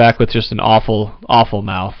thinks I come back with just an awful, awful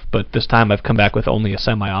mouth, but this time I've come back with only a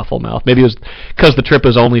semi-awful mouth. Maybe it was because the trip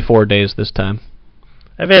was only 4 days this time.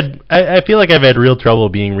 I feel like I've had real trouble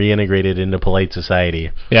being reintegrated into polite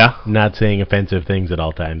society. Yeah? Not saying offensive things at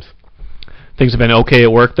all times. Things have been okay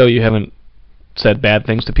at work, though? You haven't said bad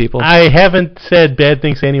things to people? I haven't said bad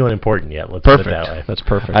things to anyone important yet. Let's put it that way. That's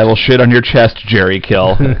perfect. I will shit on your chest, Jerry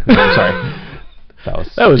Kill. Sorry.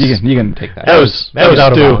 That was you can take that. That was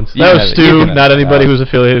out of Stu. bounds. That was Stu, not anybody who's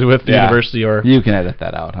affiliated with the university or... You can edit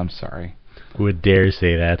that out. I'm sorry. Who would dare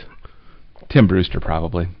say that? Tim Brewster,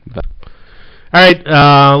 probably. But. All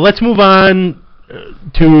right, let's move on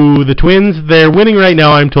to the Twins. They're winning right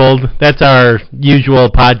now, I'm told. That's our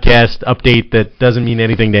usual podcast update that doesn't mean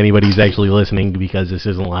anything to anybody who's actually listening because this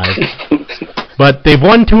isn't live. But they've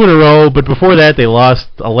won 2 in a row, but before that they lost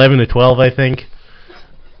 11-12, I think.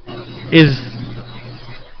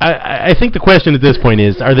 I think the question at this point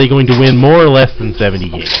is, are they going to win more or less than 70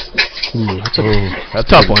 games? That's a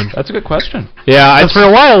tough one. That's a good question. Yeah, for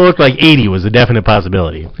a while it looked like 80 was a definite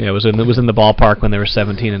possibility. Yeah, it was in the ballpark when they were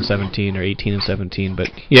 17-17 or 18-17. But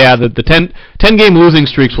yeah, the 10 game losing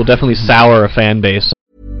streaks will definitely sour a fan base.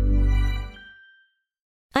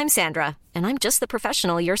 I'm Sandra, and I'm just the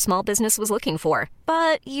professional your small business was looking for.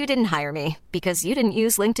 But you didn't hire me because you didn't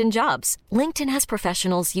use LinkedIn Jobs. LinkedIn has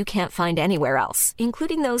professionals you can't find anywhere else,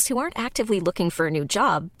 including those who aren't actively looking for a new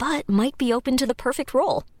job, but might be open to the perfect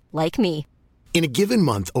role, like me. In a given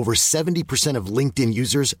month, over 70% of LinkedIn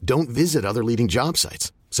users don't visit other leading job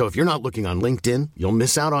sites. So if you're not looking on LinkedIn, you'll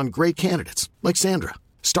miss out on great candidates, like Sandra.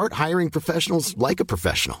 Start hiring professionals like a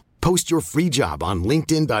professional. Post your free job on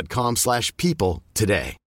linkedin.com/people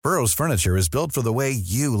today. Burrow's furniture is built for the way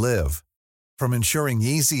you live. From ensuring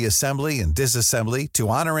easy assembly and disassembly to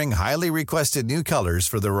honoring highly requested new colors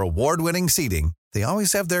for their award-winning seating, they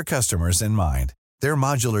always have their customers in mind. Their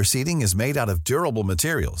modular seating is made out of durable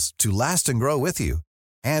materials to last and grow with you.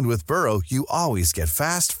 And with Burrow, you always get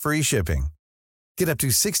fast, free shipping. Get up to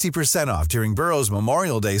 60% off during Burrow's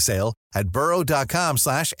Memorial Day sale at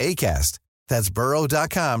burrow.com/ACAST. That's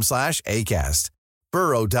burrow.com/ACAST.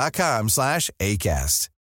 burrow.com/ACAST.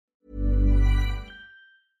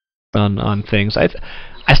 On things. I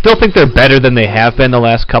still think they're better than they have been the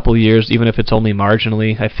last couple of years, even if it's only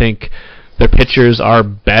marginally. I think their pitchers are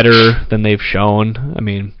better than they've shown. I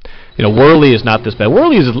mean, Worley is not this bad.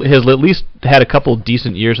 Worley has at least had a couple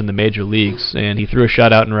decent years in the major leagues, and he threw a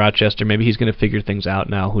shutout in Rochester. Maybe he's going to figure things out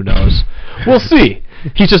now. Who knows? We'll see.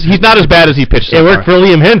 He's not as bad as he pitched. It worked for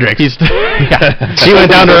Liam Hendricks. He went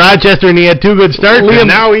down to Rochester and he had 2 good starts, and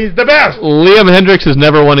now he's the best. Liam Hendricks has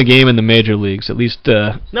never won a game in the major leagues. At least.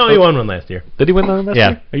 No, he won one last year. Did he win one last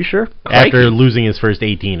year? Are you sure? After losing his first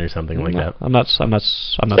 18 or something like that. I'm not so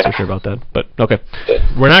sure about that. But okay.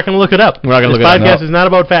 We're not going to look it up. We're not going to look it up. This podcast is not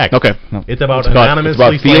about facts. Okay. No. It's about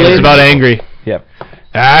anonymously. It's about angry. Yep.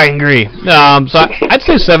 Angry. So I'd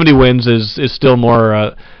say 70 wins is still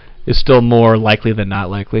more likely than not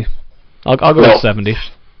likely. I'll go with 70.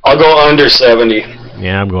 I'll go under 70.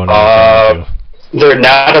 Yeah, I'm going under 70 too. They're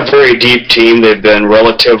not a very deep team. They've been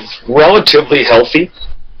relatively healthy.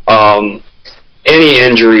 Any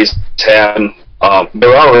injuries happen.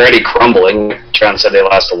 They're already crumbling. John said they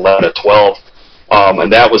lost 11 to 12, and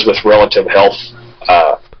that was with relative health.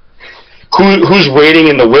 Who's waiting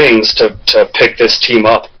in the wings to pick this team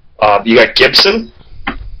up? You got Gibson,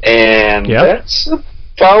 and that's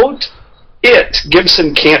about it.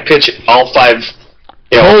 Gibson can't pitch all 5.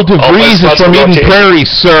 Cole DeVries is from Eden Prairie,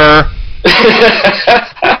 sir.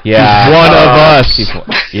 Yeah, one of us.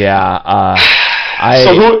 I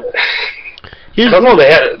don't know. They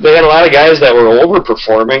had a lot of guys that were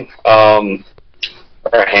overperforming, or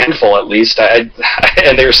a handful at least, and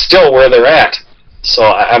they're still where they're at. So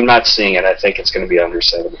I'm not seeing it. I think it's going to be under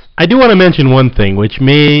 70. I do want to mention one thing, which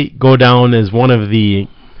may go down as one of the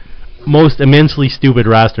most immensely stupid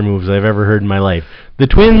roster moves I've ever heard in my life. The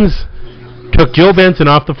Twins took Joe Benson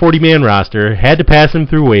off the 40-man roster, had to pass him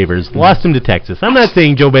through waivers, lost him to Texas. I'm not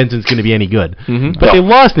saying Joe Benson's going to be any good, but they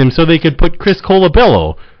lost him so they could put Chris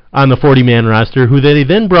Colabello on the 40-man roster, who they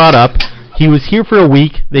then brought up. He was here for a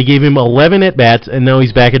week. They gave him 11 at-bats, and now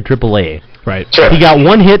he's back at AAA. Right. He got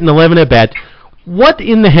 1 hit and 11 at-bats. What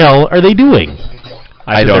in the hell are they doing?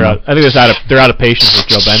 I don't know. I think they're out of patience with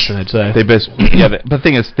Joe Benson, I'd say. But the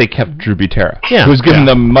thing is, they kept Drew Butera, who's Yeah. given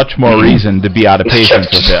them much more reason to be out of patience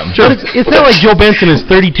with him. Sure. It's not like Joe Benson is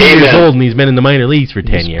 32 years old and he's been in the minor leagues for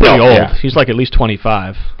 10 years. Pretty old. Yeah. He's like at least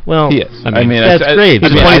 25. Well, he is. I mean that's great.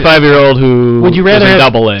 He's a 25-year-old who would you rather was in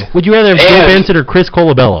have Double-A. Would you rather have Joe Benson or Chris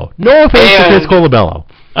Colabello? No offense to Chris Colabello.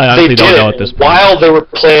 I honestly don't know at this point. While they were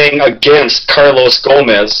playing against Carlos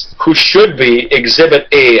Gomez, who should be Exhibit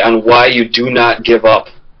A on why you do not give up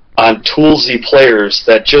on toolsy players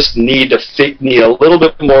that just need a little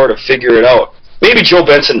bit more to figure it out. Maybe Joe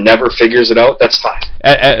Benson never figures it out. That's fine.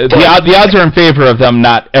 The odds are in favor of them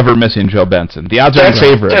not ever missing Joe Benson. The odds are in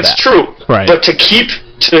favor of that. That's true. Right. But to keep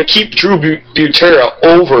Drew Butera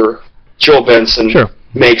over Joe Benson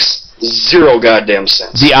makes zero goddamn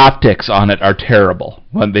sense. The optics on it are terrible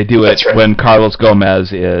when they do it when Carlos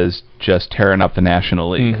Gomez is just tearing up the National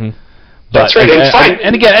League. Mm-hmm. That's right.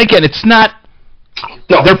 And again, it's not.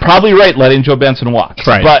 No, they're probably right letting Joe Benson walk.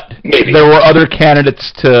 Right. But there were other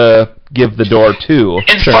candidates to give the door to.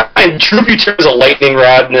 And fine, Drew Butera is a lightning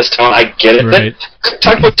rod in this town. I get it. Right.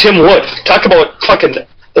 Talk about Tim Wood. Talk about fucking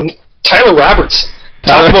Tyler Roberts.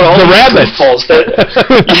 Talk about all the rabbits.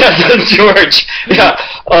 George. Yeah.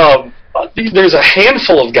 There's a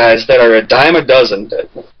handful of guys that are a dime a dozen.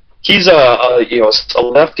 He's a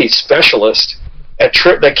lefty specialist that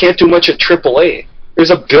can't do much at AAA. There's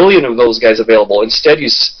a billion of those guys available. Instead, you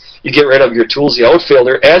get rid of your toolsy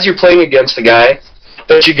outfielder as you're playing against the guy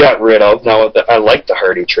that you got rid of. Now, I like the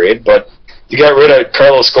Hardy trade, but you got rid of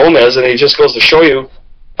Carlos Gomez, and he just goes to show you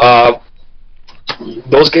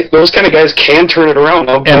those kind of guys can turn it around.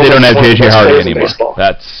 Now, and they don't have J.J. Hardy anymore.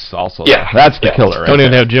 That's also that's the killer. Don't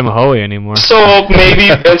even have Jim Hoey anymore. So maybe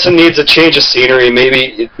Benson needs a change of scenery.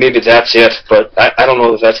 Maybe that's it. But I don't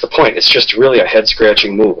know if that's the point. It's just really a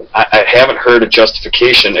head-scratching move. I haven't heard a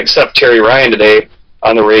justification except Terry Ryan today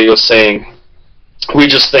on the radio saying, "We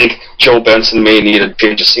just think Joe Benson may need a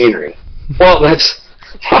change of scenery." Well, that's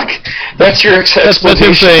your explanation. That's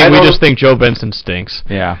him saying we just think Joe Benson stinks.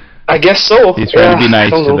 Yeah. I guess so. He's trying to be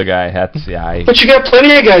nice to the guy. But you got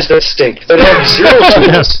plenty of guys that stink, that have zero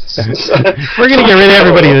tools. We're going to get rid of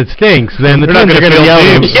everybody that stinks, then the Twins are going to be out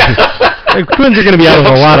of the Twins are going to be out of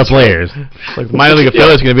a lot of players. Like the minor league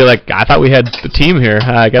affiliates are going to be like, I thought we had the team here.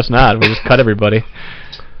 I guess not. We'll just cut everybody.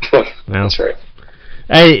 That's right.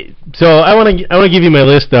 So I want to give you my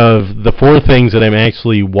list of the 4 things that I'm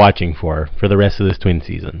actually watching for the rest of this Twin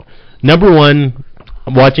season. Number 1,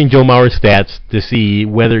 I'm watching Joe Mauer's stats to see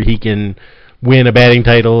whether he can win a batting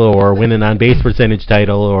title or win an on-base percentage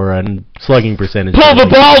title or a slugging percentage. Pull the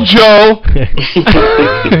ball, Joe!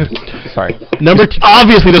 Sorry. Number 2.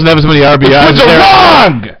 Obviously doesn't have as many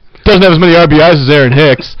RBIs. Doesn't have as many RBIs as Aaron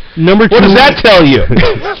Hicks. Number 2. What does that tell you?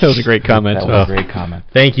 That was a great comment. That was a great comment.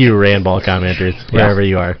 Thank you, Randball commenters, wherever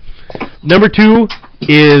you are. Number 2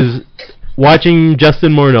 is watching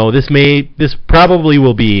Justin Morneau. This probably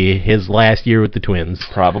will be his last year with the Twins.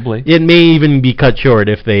 Probably. It may even be cut short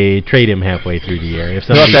if they trade him halfway through the year. If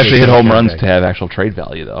He'll have to actually hit home runs to have actual trade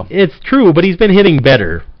value, though. It's true, but he's been hitting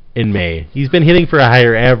better in May. He's been hitting for a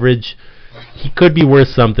higher average. He could be worth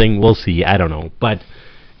something. We'll see. I don't know, but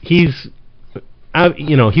he's.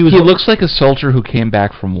 He looks like a soldier who came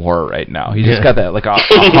back from war right now. He's just got that like a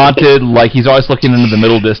haunted, like he's always looking into the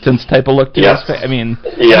middle distance type of look to his face. I mean,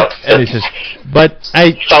 it's just. But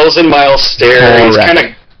 1,000-mile stare. He's kind of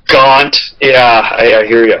gaunt. Yeah, I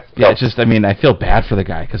hear you. Yeah, it's just. I mean, I feel bad for the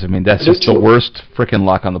guy because I mean that's just the worst freaking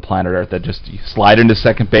luck on the planet Earth. That just you slide into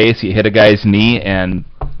second base, you hit a guy's knee, and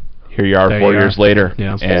here you are 4 years later.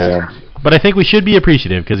 Yeah. And but I think we should be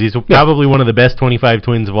appreciative because he's probably one of the best 25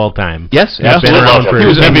 Twins of all time. Yes, he's been around for he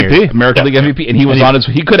was MVP, years. American League MVP, and he was on his.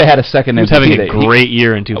 He could have had a second. He was having a great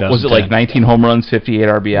year in 2010. Was it like 19 home runs, 58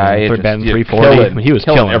 RBI, 340? He was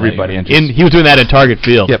killing everybody. He was doing that at Target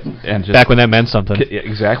Field. Yep, and back when that meant something.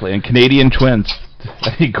 Exactly, and Canadian Twins.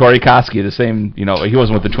 I think Corey Koski, the same. He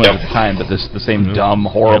wasn't with the Twins at the time, but the same dumb,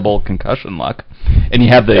 horrible concussion luck. And you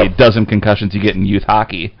have the dozen concussions you get in youth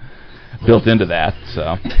hockey built into that,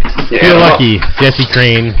 so. Feel lucky. Jesse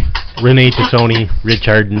Crane, Rene Tassoni, Rich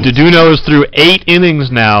Harden. Deduno is through 8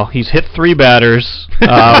 innings now. He's hit 3 batters,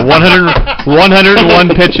 101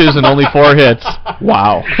 pitches, and only 4 hits.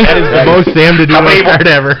 Wow. That is the most Sam Deduno start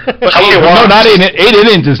ever. No, not 8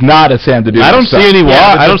 innings is not a Sam Deduno. I don't see any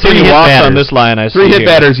walks. I don't see any walks on this line. 3 hit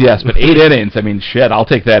batters, yes, but 8 innings. I mean, shit, I'll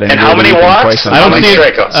take that. And how many walks? I don't see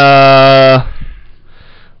strikeouts.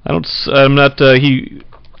 I'm not. He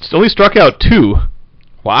only struck out 2.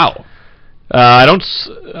 Wow. I'm just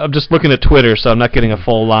looking at Twitter, so I'm not getting a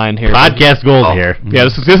full line here. Podcast gold here. Yeah,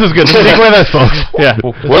 this is good. Stick with us, folks. Yeah.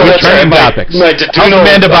 What are trending topics? How's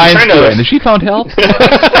Amanda Bynes doing? Has she found help?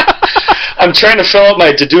 I'm trying to fill out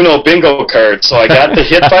my Deduno bingo card, so I got the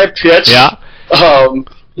hit by pitch. Yeah.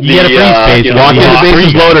 You get a free space. Walking the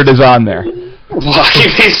bases loaded is on there. Walking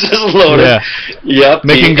bases loaded. Yeah. Yep.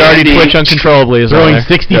 Making Gardy twitch uncontrollably is throwing on there.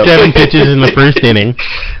 67 pitches in the first inning.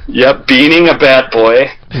 Yep. Beating a bat boy.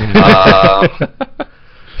 I've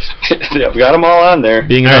got them all on there.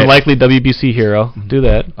 Being an unlikely WBC hero. Do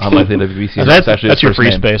that. Unlikely WBC hero. That's your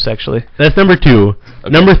free space, actually. That's number 2. Okay.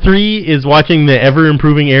 Number 3 is watching the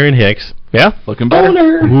ever-improving Aaron Hicks. Yeah? Looking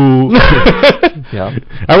better. Who? Yeah.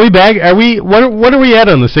 Are we back? What are we at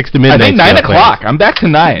on the 6 to midnight? I think 9 o'clock. I'm back to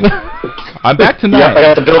 9. I'm back to 9.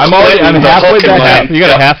 Yeah, I'm halfway back. You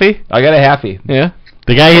got a halfie? I got a halfie. Yeah.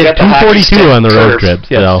 The guy hit 242 on the road trip,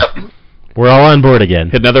 so we're all on board again.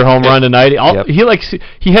 Hit another home run tonight. He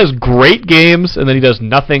has great games, and then he does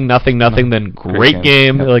nothing, then great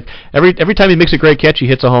game. Yep. Like every time he makes a great catch, he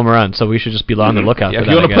hits a home run. So we should just be on the lookout for that. If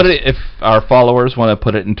you want to put it, if our followers want to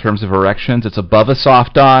put it in terms of erections, it's above a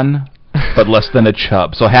soft on, but less than a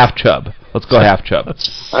chub. So half chub. Let's go half chub.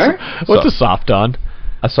 All right. What's a soft on?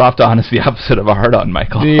 A soft on is the opposite of a hard on,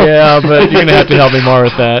 Michael. Yeah, but you're gonna have to help me more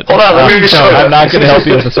with that. Hold on, let me show you. I'm not going to help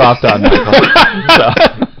you with a soft on, Michael.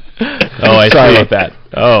 I Sorry see. about that.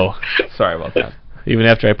 Oh, sorry about that. Even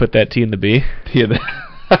after I put that T in the B.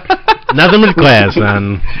 Nothing but class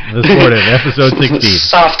on the Sportive, episode 16.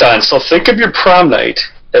 Soft on. So think of your prom night.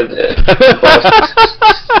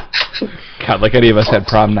 God, like any of us had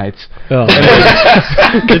prom nights. Oh.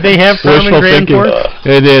 Did they have prom in Grand Forks?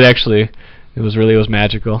 They did, actually. It was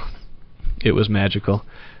magical. It was magical.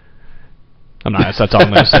 That's all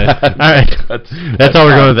I'm going to say. All right. That's all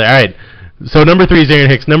we're going with there. All right. So number 3 is Aaron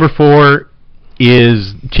Hicks. Number 4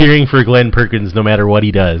 is cheering for Glenn Perkins no matter what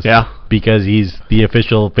he does. Yeah. Because he's the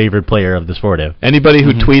official favorite player of the Sportive. Anybody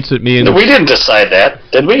who tweets at me... We didn't decide that,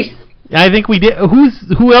 did we? I think we did.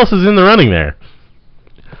 Who else is in the running there?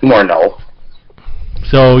 Morneau.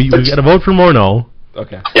 So we got to vote for Morneau.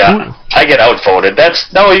 Okay. Yeah, I get outvoted.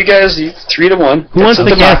 You guys, 3-1. Who wants to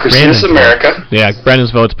cast democracy? This is America. Yeah,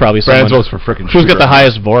 Brandon's vote's probably Brandon's vote's for frickin' who's got the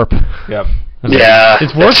highest VORP? Yep. Yeah.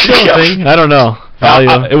 Is VORP still a thing? I don't know. value.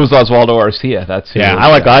 It was Oswaldo Arcia. That's I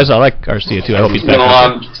like Arcia too. I hope he's back.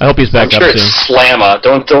 I hope he's back I'm up sure soon. It's Slamma.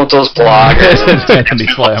 Don't those bloggers. It's Anthony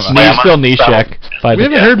Slamma. Still Nishek. We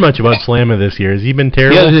haven't heard much about Slamma this year. Has he been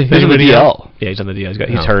terrible? He's on the DL. Yeah, he's on the DL.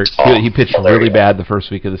 He's hurt. He pitched really bad the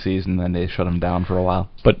first week of the season, then they shut him down for a while.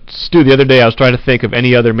 But Stu, the other day I was trying to think of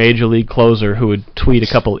any other major league closer who would tweet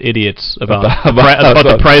a couple idiots about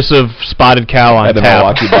the price of spotted cow on at the tap.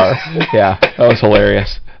 Milwaukee bar. Yeah, that was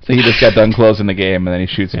hilarious. So he just got done closing the game, and then he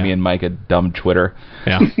shoots me and Mike a dumb Twitter.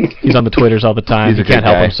 Yeah, he's on the Twitters all the time. He can't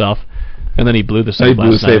help himself. And then he blew the save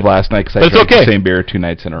last night because I drank the same beer 2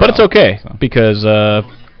 nights in a row. But it's okay because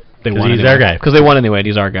they won. He's our guy. Because they won anyway. And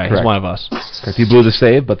he's our guy. Correct. He's one of us. Because he blew the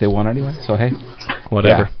save, but they won anyway. So hey,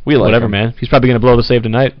 whatever. Yeah, we like whatever, him. man. He's probably going to blow the save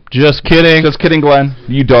tonight. Just kidding. Just kidding, Glenn.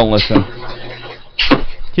 You don't listen.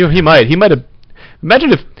 He might. He might have.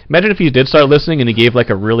 Imagine if he did start listening and he gave like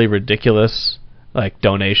a really ridiculous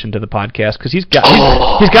donation to the podcast because he's got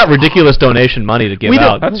ridiculous donation money to give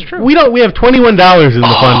out. That's true. We have $21 in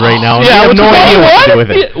the fund right now. Yeah, we have no idea what to do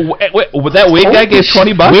with it. Wait, that Wade guy gave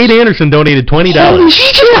 $20. Wade Anderson donated $20.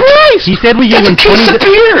 He said we gave him $20.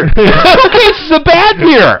 Beer. Okay, this is a bad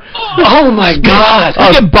beer. Oh my God!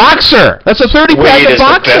 Look at Boxer. That's a 30 pack of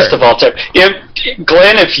Boxer. Wade is the best of all time.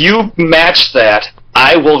 Glenn, if you match that,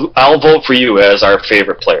 I'll vote for you as our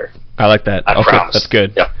favorite player. I like that. I promise. That's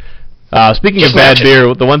good. Yeah. Speaking of bad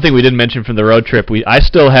beer, the one thing we didn't mention from the road trip, I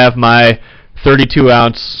still have my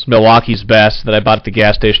 32-ounce Milwaukee's Best that I bought at the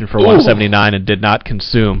gas station for $1.79 and did not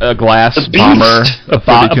consume. A glass bomber, a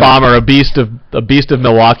bomber, a beast of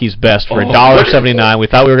Milwaukee's Best for $1.79. We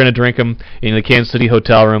thought we were going to drink them in the Kansas City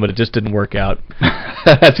hotel room, but it just didn't work out.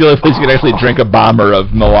 That's the only place you can actually drink a bomber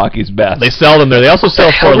of Milwaukee's Best. They sell them there. They also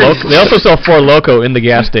sell Four Loko. They also sell Four Loko in the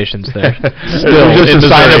gas stations there. Still, just a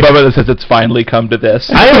sign above it that says it's finally come to this.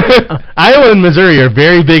 Iowa and Missouri are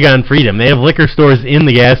very big on freedom. They have liquor stores in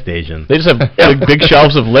the gas station. They just have big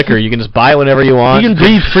shelves of liquor. You can just buy whenever you want. You can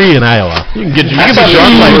breathe free in Iowa. You can be drunk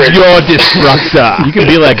like your destructor. You can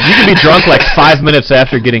be drunk like 5 minutes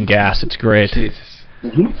after getting gas. It's great.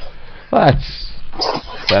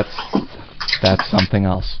 That's something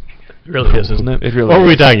else. It really is, isn't it? It really. What were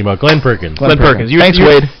we talking about? Glenn Perkins. Glenn Perkins. Thanks,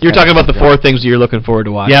 Wade. You're talking about the 4 things that you're looking forward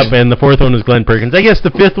to watching. Yep, and the 4th one was Glenn Perkins. I guess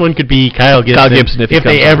the 5th one could be Kyle Gibson if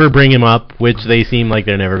they ever bring him up, which they seem like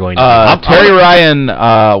they're never going to. Terry Ryan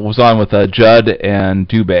was on with Judd and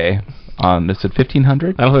Dubé on, is it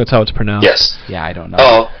 1500? I don't think that's how it's pronounced. Yes. Yeah, I don't know.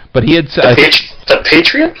 Oh. But he had... the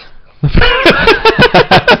Patriot?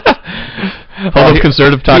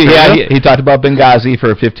 Conservative talk. Yeah, he talked about Benghazi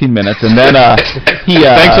for 15 minutes, and then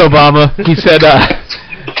thanks, Obama. He said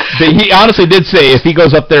he honestly did say if he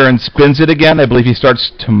goes up there and spins it again, I believe he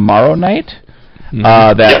starts tomorrow night.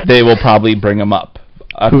 That they will probably bring him up.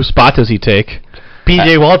 Whose spot does he take?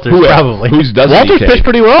 P.J. Walters, probably. Walters pitched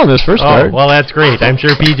pretty well in this first start. Well, that's great. I'm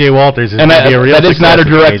sure P.J. Walters is going to be a real That is not a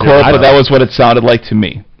direct quote, but that was what it sounded like to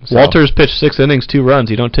me. So. Walters pitched 6 innings, 2 runs.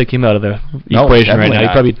 You don't take him out of the equation right now. You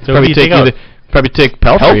probably take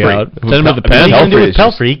Pelfrey out. Send him to the pen. What can you do with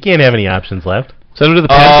Pelfrey? He can't have any options left. Send him to the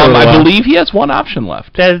pen. I believe he has 1 option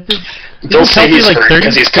left. They'll say he's hurt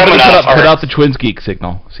because he's coming off. Put out the Twins Geek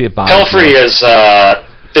signal. See if Pelfrey is.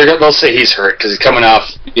 They'll say he's hurt because he's coming off.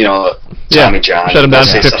 Tommy John. Shut him down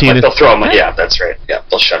to 15. They'll throw him. Yeah, that's right. Yeah,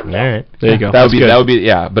 they'll shut him down. All right, there you go. That would be.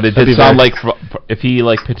 Yeah, but it did sound like if he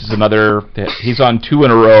pitches another, he's on 2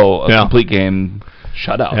 in a row, a complete game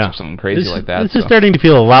shutout or something crazy like that. This is starting to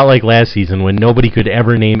feel a lot like last season when nobody could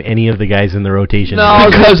ever name any of the guys in the rotation. No,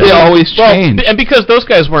 because they always change. And because those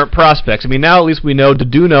guys weren't prospects. I mean, now at least we know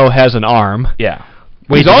Deduno has an arm. Yeah.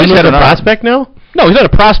 Wait, he's always had a prospect now? No, he's not a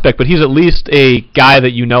prospect, but he's at least a guy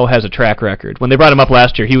that has a track record. When they brought him up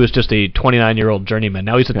last year, he was just a 29-year-old journeyman.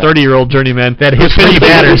 Now he's a 30-year-old journeyman that hits 3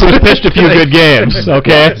 batters. Who's pitched a few good games,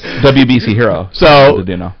 okay? WBC hero. So,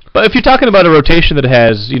 but if you're talking about a rotation that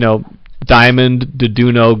has, Diamond,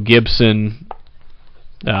 Deduno, Gibson,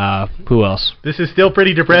 who else? This is still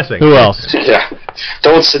pretty depressing. Who else? Yeah.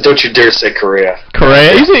 Don't you dare say Correa.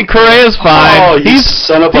 Correa's fine. Oh, he's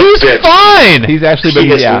son of a bitch. He's fine. He's actually been.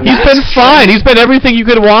 He's been fine. He's been everything you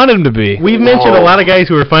could want him to be. We've mentioned a lot of guys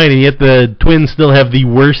who are fine, and yet the Twins still have the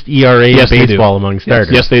worst ERA in baseball among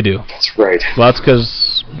starters. Yes, they do. That's right. Well, that's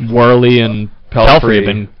because Worley and Pelfrey have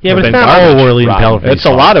been. Yeah, but it's not all Worley and Pelfrey. It's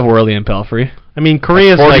a lot of Worley and Pelfrey. I mean,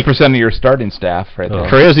 Correa's 40% of your starting staff right there.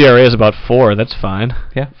 Correa's ERA is about 4. That's fine.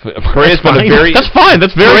 Yeah, Correa's been a very. That's fine.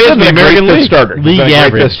 That's very good in the American League. League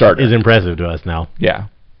average is impressive to us now. Yeah,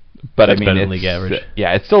 But That's I mean, better than league average.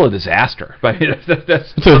 Yeah, it's still a disaster. I mean, It's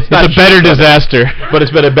a better disaster. But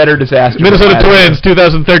it's been a better disaster. Minnesota Twins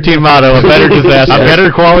 2013 motto: a better disaster. A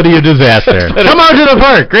better quality of disaster. Come out to the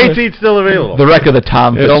park. Great seats still available. The wreck of the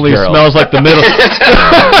Tom It only Fitzgerald. smells like the middle.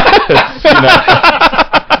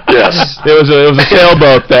 Yes. It was a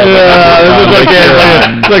sailboat that.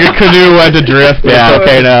 It's like a canoe went adrift. Yeah. It's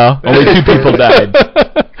okay now. Only 2 people died.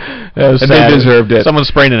 That was And sad. they deserved it. Someone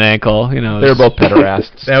sprained an ankle. They were both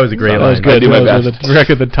pederasts. That was a great That line. was good. I do my That was best. the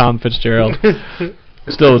record that Tom Fitzgerald.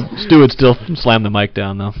 Stu would still slam the mic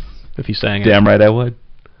down though if he sang it. Damn right I would.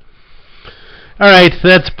 All right,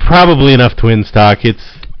 that's probably enough Twins talk. It's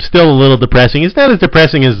still a little depressing. It's not as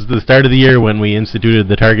depressing as the start of the year when we instituted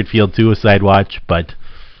the Target Field Suicide Watch, but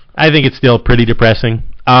I think it's still pretty depressing.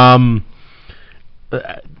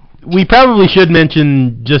 We probably should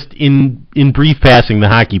mention, just in brief passing, the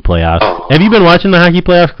hockey playoffs. Have you been watching the hockey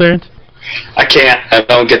playoffs, Clarence? I can't. I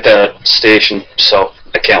don't get that station, so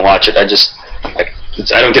I can't watch it. I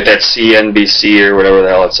don't get that CNBC or whatever the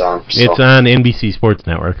hell it's on. So. It's on NBC Sports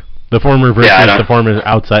Network. The former versus the former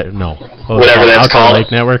outside, no. Whatever that's Outside called.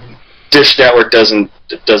 Lake Network. Dish Network doesn't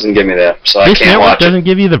give me that, so Dish I can't Network watch doesn't it.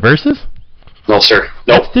 give you the verses? No, sir.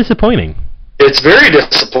 Nope. That's disappointing. It's very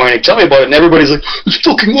disappointing. Tell me about it. And everybody's like, it's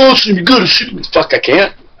fucking awesome. You gotta see it. Fuck, I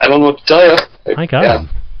can't. I don't know what to tell you. My God. Yeah.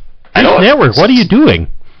 Dish Network, what are you doing?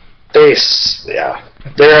 They're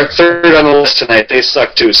third on the list tonight. They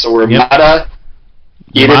suck too. So we're Mata,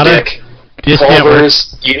 eat a dick. Dish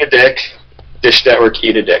Culver's, eat a dick. Dish Network,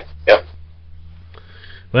 eat a dick. Yep.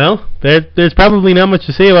 Well, there's probably not much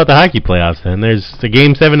to say about the hockey playoffs then. There's a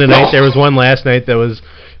Game 7 tonight. No. There was one last night that was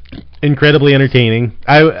incredibly entertaining.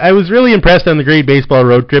 I was really impressed on the Great Baseball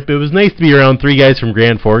Road Trip. It was nice to be around 3 guys from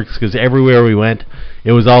Grand Forks, because everywhere we went,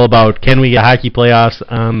 it was all about, can we get hockey playoffs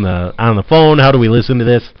on the phone? How do we listen to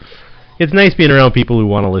this? It's nice being around people who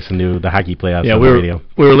want to listen to the hockey playoffs on the radio.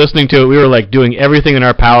 We were listening to it. We were like doing everything in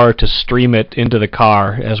our power to stream it into the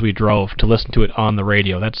car as we drove, to listen to it on the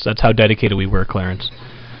radio. That's how dedicated we were, Clarence.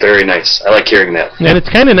 Very nice. I like hearing that. And it's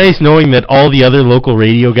kind of nice knowing that all the other local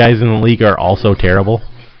radio guys in the league are also terrible.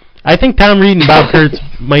 I think Tom Reed and Bob Kurtz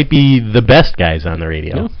might be the best guys on the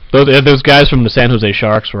radio. Yeah. Those guys from the San Jose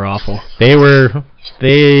Sharks were awful. They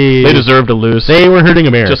deserved to lose. They were hurting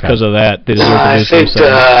America. Just because of that. They deserved to I lose. think,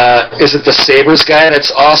 is it the Sabres guy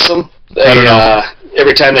that's awesome? I don't know.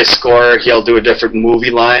 Every time they score, he'll do a different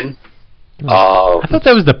movie line. I thought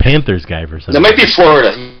that was the Panthers guy for some That might be Florida.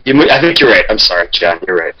 I think you're right. I'm sorry, John.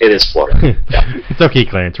 You're right. It is Florida. Yeah. It's okay,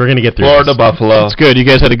 Clarence. We're going to get through Florida this. Buffalo. It's good. You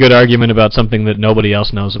guys had a good argument about something that nobody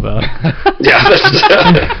else knows about. Yeah.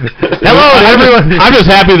 Hello, everyone. I'm just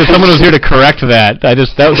happy that someone was here to correct that.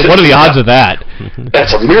 What are the odds of that?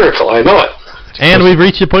 That's a miracle. I know it. And we've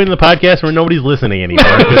reached a point in the podcast where nobody's listening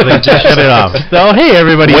anymore because they just shut it off. So, hey,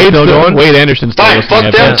 everybody, still going. Wade Anderson's still Fine,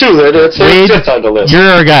 listening. fuck them too. That's Wade, fifth on the list. you're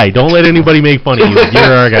our guy. Don't let anybody make fun of you.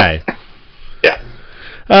 You're our guy. Yeah.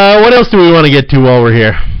 What else do we want to get to while we're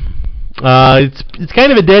here? It's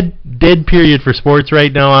kind of a dead period for sports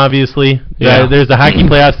right now, obviously. Yeah. There's the hockey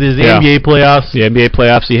playoffs. There's the NBA playoffs. The NBA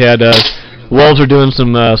playoffs. You had Wolves are doing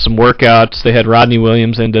some workouts. They had Rodney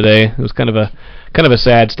Williams in today. It was kind of a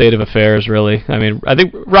sad state of affairs, really. I mean, I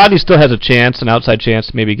think Rodney still has an outside chance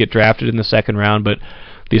to maybe get drafted in the second round, but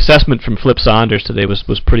the assessment from Flip Saunders today was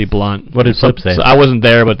pretty blunt. What did Flip say? I wasn't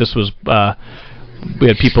there, but this was we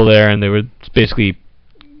had people there, and they were basically,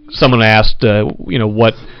 someone asked,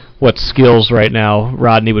 what skills right now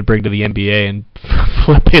Rodney would bring to the NBA, and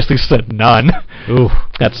Flip basically said none. Ooh,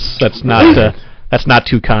 that's not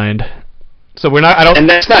too kind. So we're not. And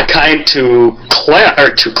that's not kind to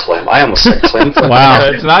Clem. I almost said Clem.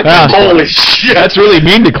 Wow, It's not Yeah. Holy shit. That's really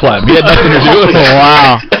mean to Clem. He had nothing to do with it.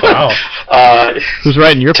 Wow. Who's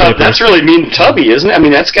writing your paper? That's really mean to Tubby, isn't it? I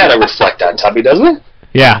mean, that's got to reflect on Tubby, doesn't it?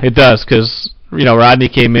 Yeah, it does, because Rodney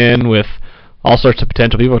came in with all sorts of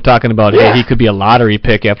potential. People were talking about, hey, he could be a lottery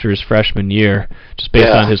pick after his freshman year, just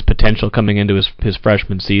based on his potential coming into his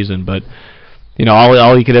freshman season. But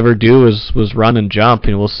all he could ever do was run and jump.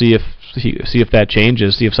 We'll see if that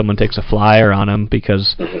changes. See if someone takes a flyer on him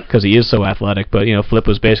because he is so athletic. But Flip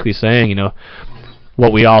was basically saying,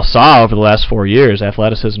 what we all saw over the last 4 years,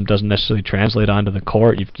 athleticism doesn't necessarily translate onto the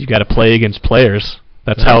court. You got to play against players.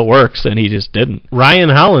 That's how it works, and he just didn't. Ryan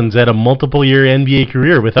Hollins had a multiple-year NBA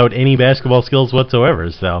career without any basketball skills whatsoever.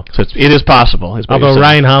 So it is possible. Although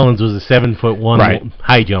Ryan Hollins was a 7'1"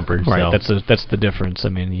 high jumper. Right, that's the difference. I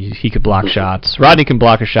mean, he could block shots. Rodney can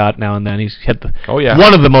block a shot now and then. He's hit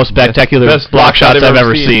one of the most spectacular best block shots I've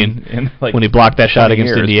ever seen in, when he blocked that shot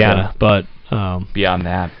against Indiana. But beyond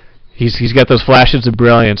that, he's got those flashes of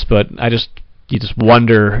brilliance. But you just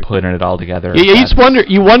wonder, putting it all together. You just wonder.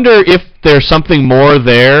 You wonder if there's something more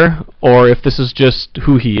there, or if this is just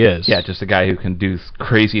who he is. Yeah, just a guy who can do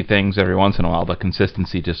crazy things every once in a while, but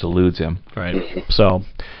consistency just eludes him. Right. So,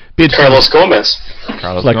 Carlos Gomez.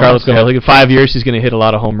 Carlos Gomez. Like in 5 years, he's going to hit a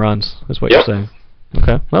lot of home runs. Is what you're saying.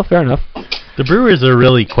 Okay. Well, fair enough. The Brewers are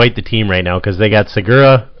really quite the team right now because they got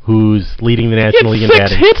Segura, who's leading the National League in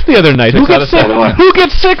batting. 6 hits the other night. Who gets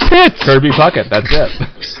 6 hits? Kirby Puckett. That's it.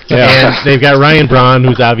 And they've got Ryan Braun,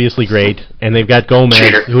 who's obviously great, and they've got Gomez,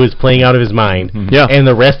 who is playing out of his mind. Yeah. And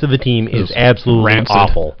the rest of the team is absolutely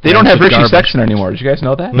awful. They don't have Richie Sexton anymore. Did you guys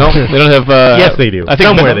know that? No, they don't have. Yes, they do. I think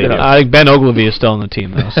somewhere they do. I think Ben Ogilvy is still on the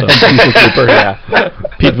team though. So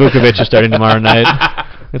Pete Vukovich is starting tomorrow night.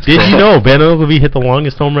 Did you know Ben Ogilvy hit the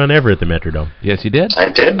longest home run ever at the Metrodome? Yes, he did. I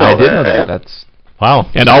did know that. That's wow.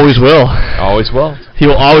 And always will. Always will. He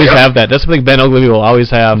will always have that. That's something Ben Ogilvy will always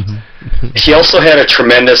have. He also had a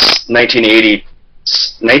tremendous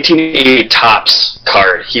 1980 Topps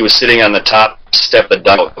card. He was sitting on the top step of the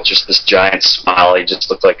dugout with just this giant smile. He just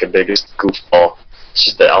looked like the biggest goofball. It's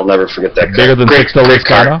just that I'll never forget that card. Bigger than Sixto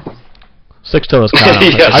Lizcano? Sixto Lizcano.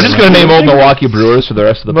 Yes. I'm just going to name old Milwaukee Brewers for the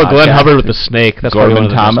rest of the podcast. Glenn Hubbard with the snake. That's probably one of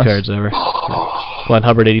the best Thomas. cards ever. Glenn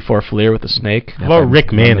Hubbard 84 Fleer with the snake. How about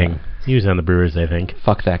Rick Manning? He was on the Brewers, I think.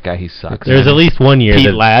 Fuck that guy. He sucks. There's at least 1 year Pete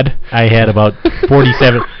that Ladd. I had about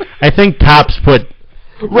 47. I think Topps put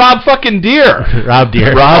Rob fucking Deere. Rob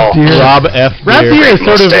Deere. Rob F. Rob Deere has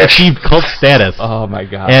sort of achieved cult status. Oh my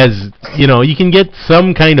god. As you know, you can get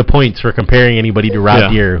some kind of points for comparing anybody to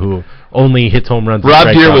Rob Deere, who only hits home runs. Rob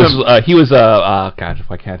Deere was God,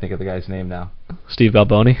 why can't I think of the guy's name now? Steve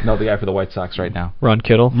Balboni. No, the guy for the White Sox right now. Ron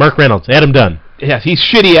Kittle. Mark Reynolds. Adam Dunn. Yes, he's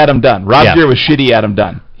shitty Adam Dunn. Rob Deere was shitty Adam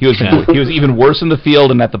Dunn. He was even worse in the field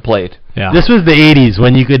and at the plate. Yeah. This was the 80s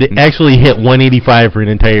when you could actually hit 185 for an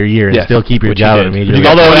entire year and still keep your job at a major league.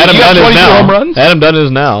 Although Adam Dunn is now. Home runs? Adam Dunn is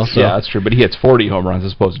now. So. Yeah, that's true, but he hits 40 home runs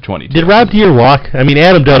as opposed to 22. Did Rob Deere walk? I mean,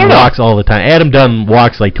 Adam Dunn walks all the time. Adam Dunn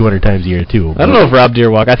walks like 200 times a year, too. I don't know if Rob Deere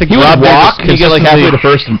walked. I think he would walk, he'd get like halfway to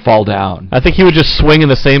consistently- first and fall down. I think he would just swing in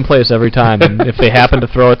the same place every time, and if they happen to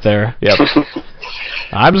throw it there. Yep.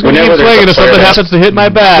 I'm just going to keep swinging if something happens to hit my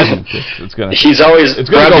bat. It's gonna Rob go Deere's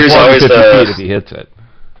always 450 the feet if he hits it.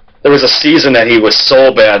 There was a season that he was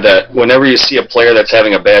so bad that whenever you see a player that's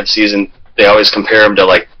having a bad season, they always compare him to,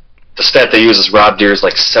 like, the stat they use is Rob Deere's,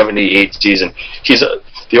 like, 78 season.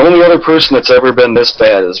 The only other person that's ever been this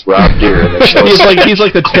bad is Rob Deere. he's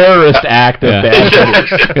like the terrorist act of bad.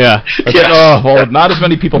 Yeah. Not as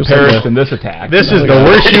many people perished in this attack. This is the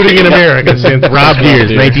worst shooting in America since Rob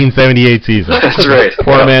Deere's 1978 season. That's right.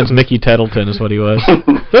 Poor man's Mickey Tettleton is what he was.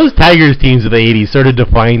 Those Tigers teams of the 80s sort of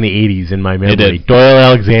define the 80s in my memory. They did. Doyle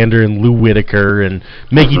Alexander and Lou Whitaker and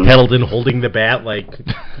Mickey Tettleton holding the bat like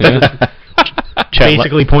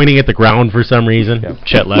basically pointing at the ground for some reason. Yep.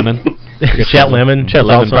 Chet Lemon. Chet Lemon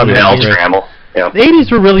Probably Al Trammell. Yeah. The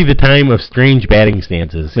 80s were really the time of strange batting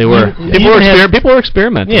stances. They were. People were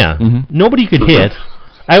experimenting. Yeah. Nobody could hit.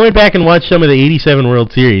 I went back and watched some of the 87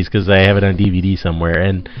 World Series because I have it on DVD somewhere.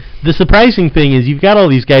 And the surprising thing is you've got all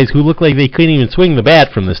these guys who look like they couldn't even swing the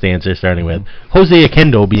bat from the stance they're starting with. Jose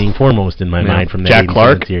Oquendo being foremost in my mind from the Jack 87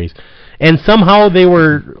 Clark series. And somehow they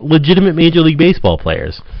were legitimate Major League Baseball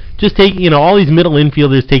players. Just taking, all these middle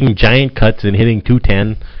infielders taking giant cuts and hitting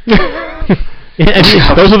 210. I mean,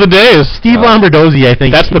 those are the days. Steve Lombardozzi, I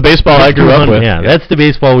think. That's the baseball I grew up with. Yeah, that's the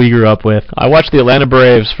baseball we grew up with. I watched the Atlanta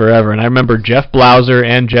Braves forever, and I remember Jeff Blauser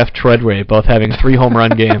and Jeff Treadway both having 3 home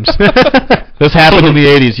run games. This happened in the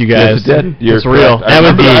 80s, you guys. Yes, it did. It's real. I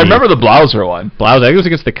remember the Blauser one. Blauser, I think it was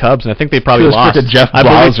against the Cubs, and I think they probably lost. Jeff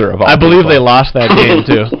Blauser of all I believe people. they lost that game,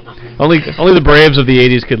 too. Only the Braves of the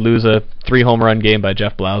 80s could lose a 3 home run game by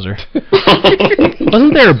Jeff Blauser.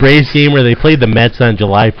 Wasn't there a Braves game where they played the Mets on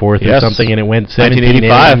July 4th or something, and it went 17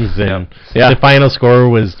 innings, and the final score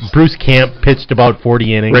was Bruce Camp pitched about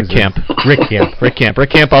 40 innings. Rick Camp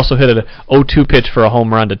also hit an 0-2 pitch for a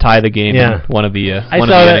home run to tie the game in one of the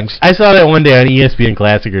innings. I saw that one day on ESPN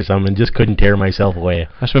Classic or something and just couldn't tear myself away.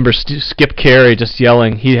 I just remember Skip Carey just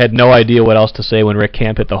yelling. He had no idea what else to say when Rick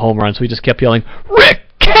Camp hit the home run, so he just kept yelling, Rick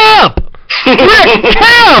Camp! Rick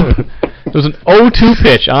Camp! It was an 0-2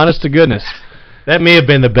 pitch, honest to goodness. That may have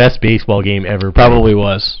been the best baseball game ever. Probably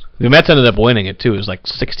was. The Mets ended up winning it, too. It was like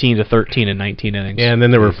 16-13 in 19 innings. Yeah, and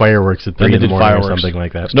then there were fireworks at 3 in the morning or something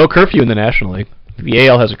like that. There's no curfew in the National League. The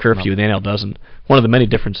AL has a curfew, the NL doesn't. One of the many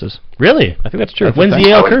differences. Really? I think that's true. When's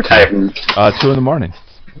the AL curfew? 2 in the morning.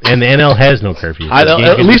 And the NL has no curfew.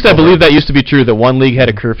 At least I believe that used to be true, that one league had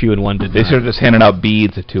a curfew and one did not. They started just handing out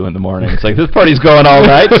beads at 2 in the morning. It's like, this party's going all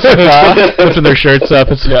night. Lifting their shirts up.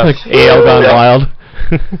 It's like AL gone wild.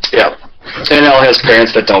 Yeah. NL has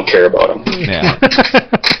parents that don't care about him. Yeah.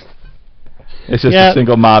 It's just a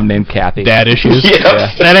single mom named Kathy. Dad issues.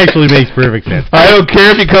 Yeah. That actually makes perfect sense. I don't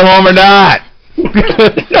care if you come home or not.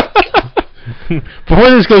 Before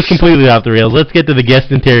this goes completely off the rails, let's get to the guest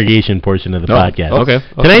interrogation portion of the podcast. Okay.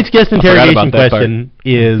 Tonight's guest interrogation question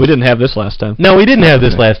is... We didn't have this last time. No, we didn't have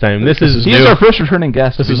this last time. This is He's new. our first returning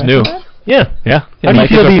guest. This is new. Yeah. Yeah. How do you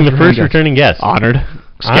feel being the first returning guest? Honored. Honored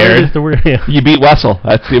Scared. is the word. Yeah. You beat Wessel.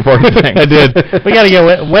 That's the important thing. I did. We got to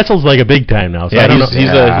get... Wessel's like a big time now, so I don't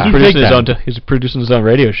know. He's producing his own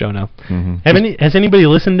radio show now. Mm-hmm. Has anybody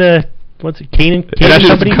listened to... What's it? Canaan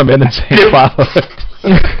Company? Come in and say cloud.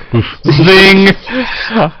 Zing.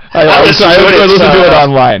 I listen to it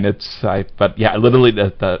online. But yeah, literally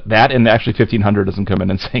that and actually 1500 doesn't come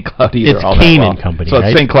in and St. Cloud either. It's all Canaan that well. Company, so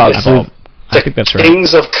right? it's St. Cloud's fault. I think that's right.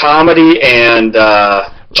 Kings of Comedy and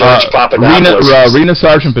George Papadopoulos. Rena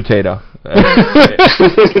Sargent Potato.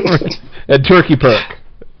 And Turkey Perk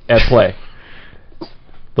at play.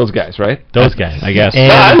 Those guys, right? Those guys, I guess.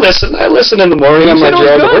 I listen in the morning on my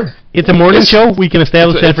drive to work. It's a morning show. We can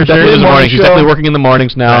establish that for sure. It is a morning. He's definitely working in the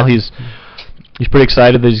mornings now. Yeah. He's pretty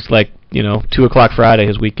excited that he's 2:00 Friday,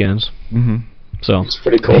 his weekends. Mm-hmm. So it's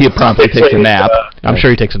pretty cool. He promptly takes a nap. I'm sure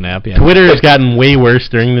he takes a nap. Yeah. Twitter has gotten way worse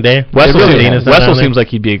during the day. Wessel seems like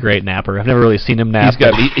he's be a great napper. I've never really seen him nap.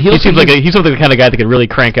 He seems like he's the kind of guy that could really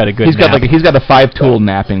crank out a good nap. He's got a 5-tool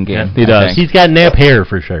napping game. Yeah, he does. He's got nap hair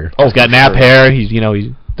for sure. He's got nap hair. He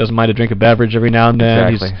doesn't mind to drink a beverage every now and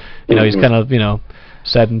then. Exactly. He's kind of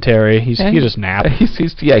sedentary. He just nap. He's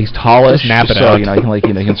tallish. Just nap it so out. He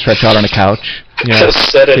can stretch out on a couch. Yeah.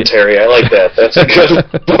 Sedentary. I like that. That's a good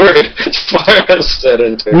word.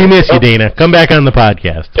 Sedentary. We miss you, Dana. Come back on the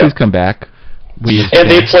podcast. Please come back. And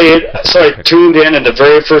they played. So I tuned in, and the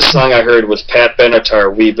very first song I heard was Pat Benatar,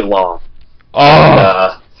 "We Belong."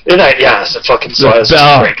 Oh. It's a fucking song.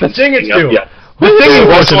 The sing it too. Yeah. The singing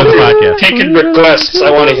portion of the podcast. Taking requests. I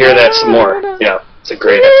want to hear that some more. Yeah, it's a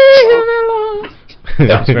great song.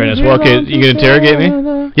 Yeah, very nice. Well, okay, you gonna interrogate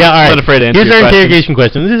me? Yeah, all right. I'm not afraid to answer Here's our interrogation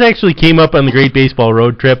question. This actually came up on the Great Baseball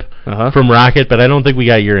Road Trip from Rocket, but I don't think we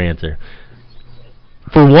got your answer.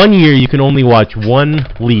 For 1 year, you can only watch one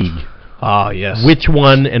league. Ah, yes. Which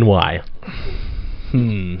one and why?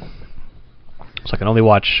 So I can only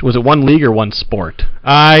watch... Was it one league or one sport?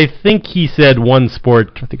 I think he said one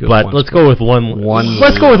sport, but let's go with one.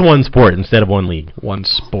 Let's go with one sport instead of one league. One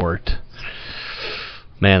sport.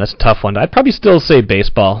 Man, that's a tough one. I'd probably still say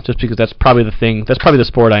baseball, just because that's probably the thing. That's probably the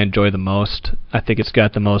sport I enjoy the most. I think it's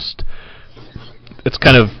got the most. It's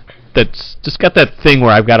kind of that's just got that thing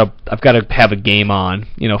where I've got to have a game on.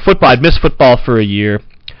 Football. I'd miss football for a year.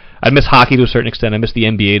 I'd miss hockey to a certain extent. I miss the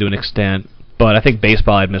NBA to an extent, but I think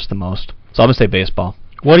baseball I'd miss the most. So I'm gonna say baseball.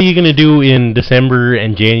 What are you gonna do in December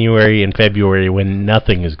and January and February when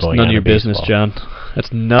nothing is going on? None of your business, John.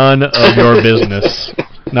 That's none of your business.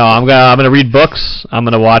 No, I'm gonna read books. I'm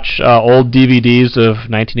gonna watch old DVDs of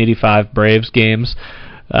 1985 Braves games.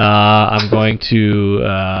 I'm going to.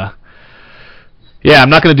 I'm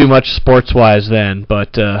not gonna do much sports-wise then,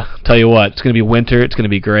 but tell you what, it's gonna be winter. It's gonna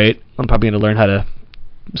be great. I'm probably gonna learn how to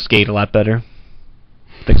skate a lot better.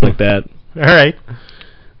 Things like that. All right.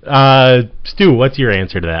 Stu, what's your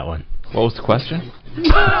answer to that one? What was the question?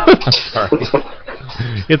 I'm sorry.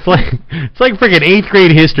 It's like freaking 8th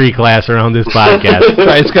grade history class around this podcast.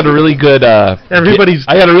 It's got a really good. I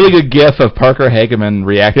got a really good GIF of Parker Hageman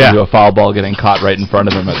reacting to a foul ball getting caught right in front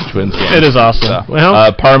of him at the Twins game. It is awesome. So,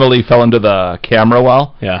 Parmalee fell into the camera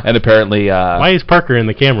well. Yeah. And apparently. Why is Parker in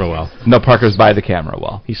the camera well? No, Parker's by the camera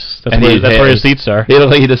well. That's where his seats are.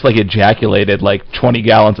 He just ejaculated 20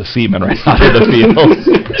 gallons of semen right out of the field.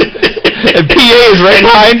 And PA is right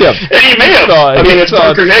behind him. And he may have. It's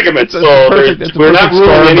Parker Hageman, so we're not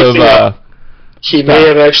ruling anything out. He may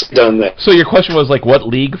have actually done that. So your question was what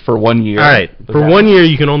league for 1 year? All right. For 1 year,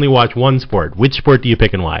 you can only watch one sport. Which sport do you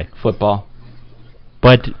pick and why? Football.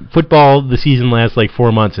 But football, the season lasts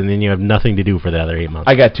 4 months, and then you have nothing to do for the other 8 months.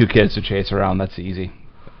 I got 2 kids to chase around. That's easy.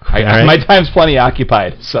 My time's plenty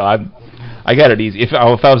occupied, so I got it easy. If I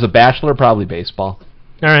was a bachelor, probably baseball.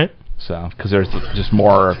 All right. So, because there's just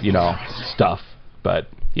more, stuff. But,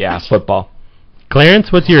 yeah, football.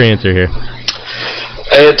 Clarence, what's your answer here?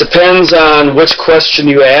 It depends on which question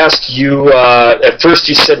you ask. At first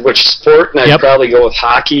you said which sport, and I'd probably go with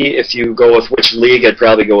hockey. If you go with which league, I'd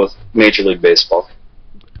probably go with Major League Baseball.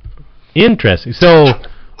 Interesting. So,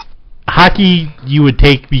 hockey you would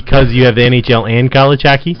take because you have the NHL and college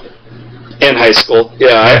hockey? And high school.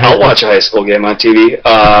 Yeah, I'll watch a high school game on TV.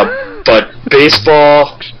 But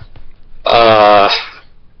baseball...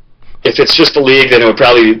 if it's just a league, then it would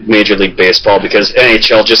probably be Major League Baseball because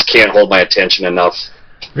NHL just can't hold my attention enough.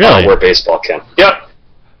 Really? Where baseball can. Yep.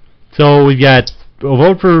 So we've got a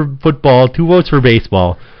vote for football, 2 votes for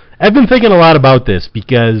baseball. I've been thinking a lot about this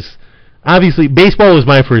because obviously baseball was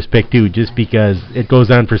my first pick too, just because it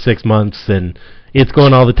goes on for 6 months and it's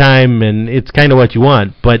going all the time and it's kind of what you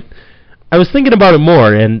want. But I was thinking about it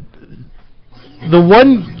more, and the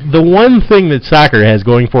one thing that soccer has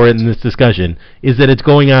going for it in this discussion is that it's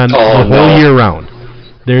going on the whole year round.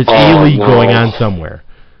 There's a league going on somewhere.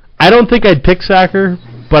 I don't think I'd pick soccer,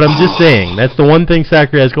 but I'm just saying that's the one thing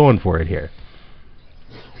soccer has going for it here.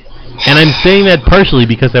 And I'm saying that partially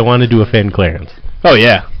because I wanted to offend Clarence. Oh,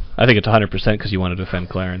 yeah. I think it's 100% because you wanted to offend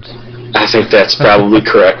Clarence. I think that's probably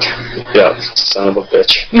correct. Yeah, son of a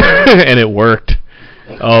bitch. And it worked.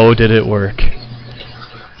 Oh, did it work?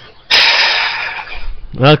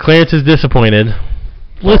 Well, Clarence is disappointed.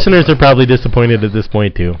 Listeners are probably disappointed at this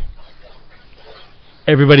point, too.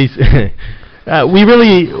 Everybody's... we're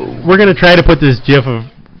going to try to put this GIF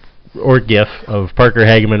of Parker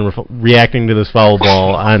Hageman reacting to this foul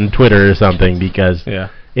ball on Twitter or something, because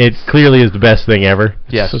it clearly is the best thing ever.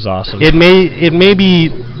 Yes, this is awesome. It may be,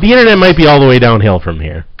 the internet might be all the way downhill from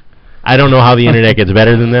here. I don't know how the internet gets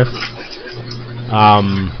better than this.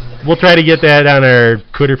 We'll try to get that on our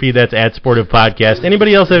Twitter feed. That's @SportivePodcast.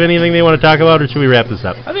 Anybody else have anything they want to talk about, or should we wrap this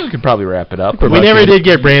up? I think we could probably wrap it up. We never did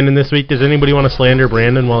get Brandon this week. Does anybody want to slander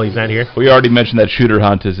Brandon while he's not here? We already mentioned that Shooter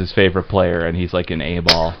Hunt is his favorite player, and he's like an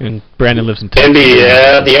A-ball. And Brandon lives in Texas.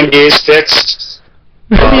 NBA, the NBA's fixed.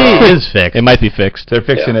 The NBA is fixed. It might be fixed. They're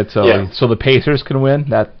fixing it so the Pacers can win.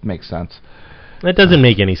 That makes sense. That doesn't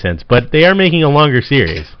make any sense, but they are making a longer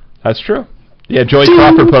series. That's true. Yeah, Joey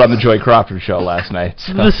Crawford put on the Joey Crawford show last night.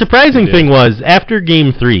 So. The surprising thing was, after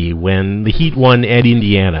Game 3, when the Heat won at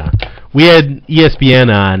Indiana, we had ESPN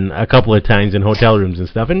on a couple of times in hotel rooms and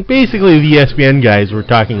stuff, and basically the ESPN guys were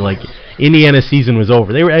talking like Indiana's season was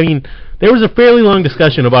over. There was a fairly long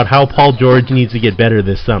discussion about how Paul George needs to get better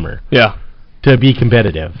this summer. Yeah. To be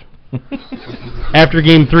competitive. After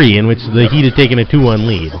Game 3, in which the Heat had taken a 2-1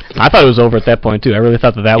 lead. I thought it was over at that point, too. I really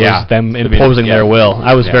thought that was them imposing their will.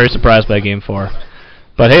 I was very surprised by Game 4.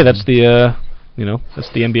 But, hey, that's the, that's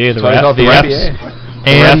the NBA. The refs.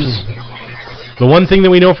 And the one thing that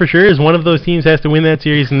we know for sure is one of those teams has to win that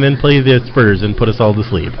series and then play the Spurs and put us all to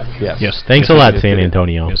sleep. Yes. Thanks a lot, San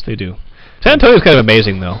Antonio. Yes, they do. San Antonio's kind of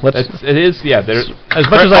amazing, though. It is, yeah. As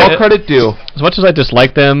much as all credit due. As much as I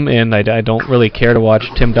dislike them, and I don't really care to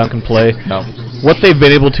watch Tim Duncan play, what they've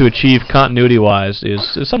been able to achieve continuity-wise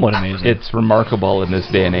is somewhat amazing. It's remarkable in this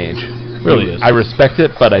day and age. It really is. I respect it,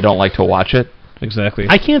 but I don't like to watch it. Exactly.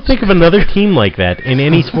 I can't think of another team like that in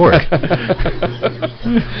any sport.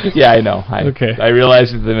 Yeah, I know. I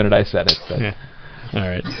realized it the minute I said it. But. Yeah. All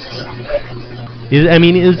right.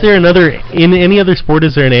 Is there another, in any other sport,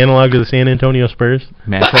 is there an analog to the San Antonio Spurs?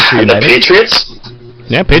 Manchester United. The Patriots?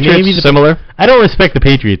 Yeah, Patriots similar. I don't respect the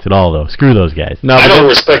Patriots at all, though. Screw those guys. No, I don't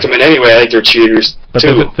respect them in any way. I think they're cheaters,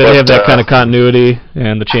 too. They have that kind of continuity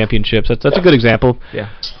and the championships. That's a good example. Yeah.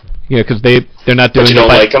 Because they're not doing it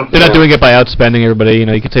by they're not doing it by outspending everybody.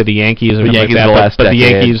 You could say the Yankees or something like that, but the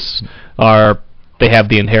Yankees they have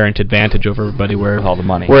the inherent advantage over everybody with all the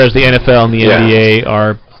money. Whereas the NFL and the NBA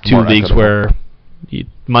are two leagues where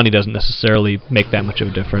money doesn't necessarily make that much of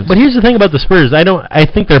a difference. But here's the thing about the Spurs. I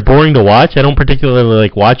think they're boring to watch. I don't particularly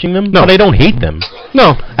like watching them, but I don't hate them.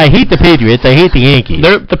 No. I hate the Patriots. I hate the Yankees.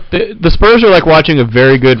 The Spurs are like watching a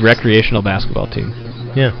very good recreational basketball team.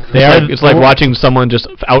 Yeah. It's like watching someone just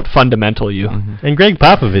out-fundamental you. Mm-hmm. And Greg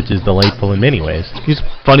Popovich is delightful in many ways. He's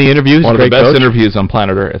funny interviews. One of the best interviews on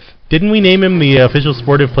planet Earth. Didn't we name him the official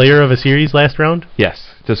sportive player of a series last round?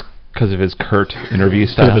 Yes. Just because of his curt interview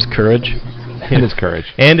style. Because of his courage. And his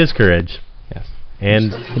courage. And his courage. Yes.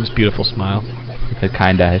 And his beautiful smile. The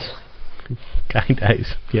kind eyes. Kind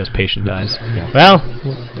eyes. He has patient eyes. Yeah. Well,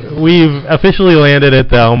 we've officially landed at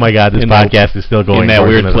the, oh my god, this podcast is still going. In that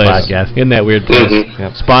weird place. In that weird place.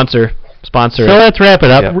 Yep. Sponsor. So let's wrap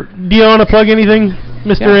it up. Yep. Do you want to plug anything,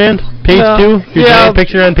 Mr. Rand? Page 2? Your giant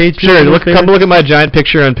picture on page 2? Sure. Come look at my giant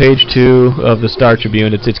picture on page 2 of the Star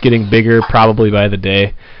Tribune. It's getting bigger probably by the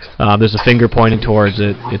day. There's a finger pointing towards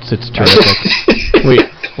it. It's terrific.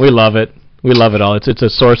 We love it. We love it all. It's a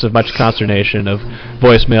source of much consternation, of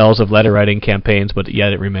voicemails, of letter writing campaigns, but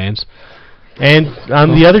yet it remains. And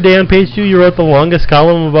on the other day on page 2, you wrote the longest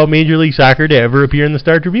column about Major League Soccer to ever appear in the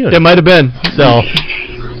Star Tribune. It might have been. So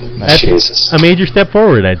that's a major step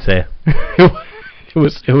forward, I'd say.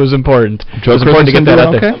 It was important. It was important to get that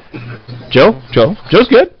out there. Joe's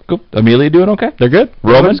good. Amelia doing okay? They're good.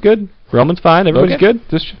 Roman's good. Roman's fine. Everybody's good.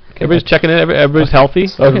 Just Everybody's checking in. Everybody's healthy.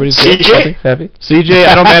 Everybody's CJ? happy. CJ,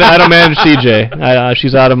 I don't manage CJ.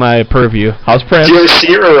 She's out of my purview. How's Prince? Do you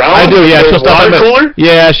see her around? I do. Yeah, Water cooler?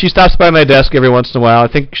 Yeah, she stops by my desk every once in a while. I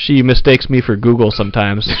think she mistakes me for Google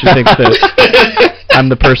sometimes. She thinks that I'm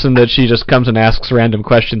the person that she just comes and asks random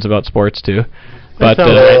questions about sports to. But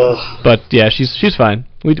yeah, she's fine.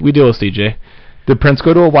 We deal with CJ. Did Prince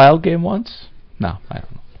go to a Wild game once? No, I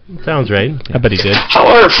don't know. Sounds right. I bet he did. How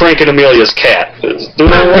are Frank and Amelia's cat?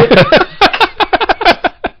 Doing all right?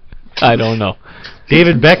 I don't know.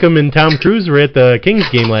 David Beckham and Tom Cruise were at the Kings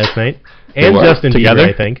game last night. And Justin together?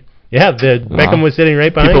 Bieber, I think. Yeah, Beckham was sitting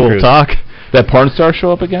right behind People Cruise. will talk. That porn star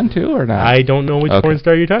show up again, too, or not? I don't know which porn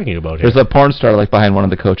star you're talking about here. There's a porn star behind one of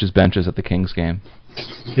the coaches' benches at the Kings game.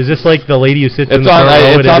 Is this like the lady who sits in the front row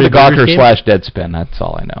at It's on every the Gawker Brewers game? /Deadspin. That's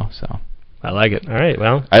all I know, so... I like it. All right,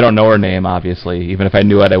 well. I don't know her name, obviously. Even if I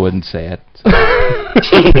knew it, I wouldn't say it. So.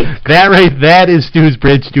 That is Stu's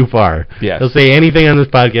bridge too far. Yes. He'll say anything on this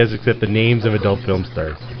podcast except the names of adult film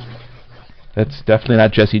stars. That's definitely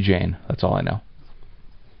not Jesse Jane. That's all I know.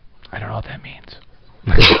 I don't know what that means.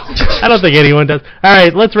 I don't think anyone does. All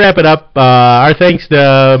right, let's wrap it up. Our thanks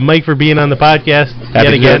to Mike for being on the podcast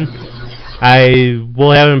yet again. I will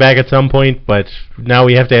have him back at some point, but now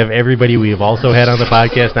we have to have everybody we have also had on the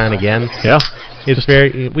podcast on again. Yeah. It's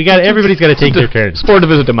everybody's got to take their turn. Sport of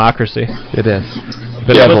a democracy. It is.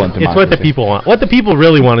 Benevolent democracy. It's what the people want. What the people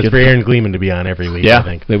really want is for Aaron Gleeman to be on every week, I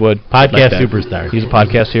think. They would. Podcast superstar. He's a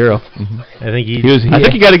podcast hero. I think I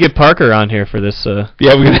think you got to get Parker on here for this.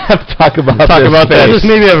 Yeah, we're going to have to talk about that. Just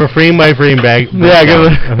maybe have a frame-by-frame bag. Yeah, give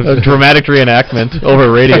a dramatic reenactment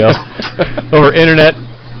over radio. Over internet.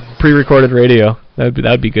 Pre-recorded radio. That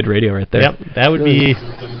would be good radio right there. Yep, that would be.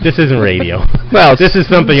 This isn't radio. Well, this is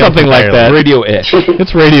something like that. Radio-ish.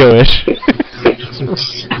 It's radio-ish.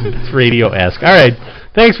 It's radio-esque. All right.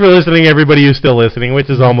 Thanks for listening, everybody who's still listening,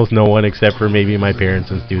 which is almost no one except for maybe my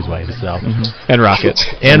parents and Stu's wife. So. And Rocket.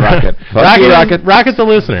 And Rocket. Rocket's a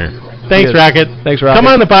listener. Thanks, Rocket. Thanks, Rocket. Come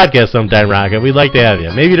on the podcast sometime, Rocket. We'd like to have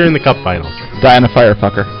you. Maybe during the Cup Finals. Die in a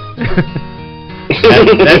firefucker.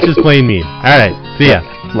 That's just plain mean. All right. See ya.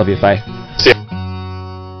 Love you. Bye. See ya.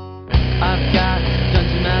 I've got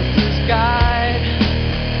Dungeon Master's Guide.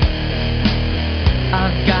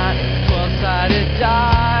 I've got 12-sided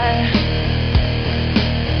die.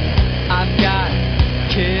 I've got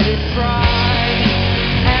Kitty Pryde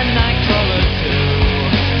and Nightcrawler too,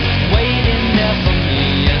 waiting there for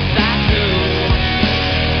me. Yes, I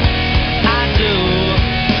do.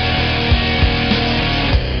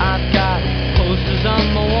 I've got posters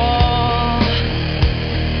on the wall.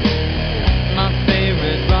 My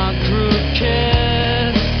favorite rock group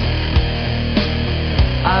Kiss.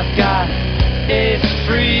 I've got Ace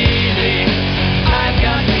Frehley. I've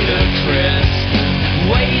got Peter Criss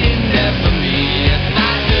waiting there for me. Yes, I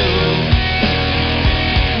do.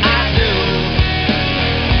 I do.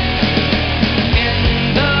 In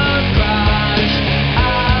the garage,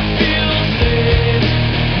 I feel safe.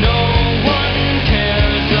 No one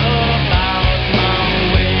cares about my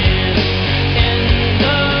ways. In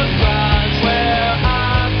the garage where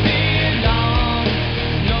I belong,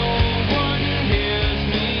 no one hears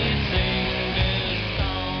me sing this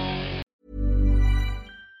song.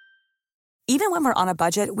 Even when we're on a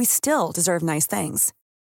budget, we still deserve nice things.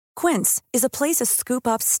 Quince is a place to scoop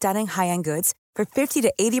up stunning high-end goods for 50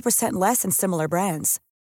 to 80% less than similar brands.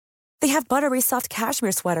 They have buttery soft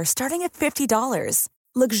cashmere sweaters starting at $50,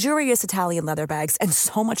 luxurious Italian leather bags, and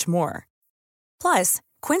so much more. Plus,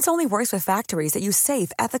 Quince only works with factories that use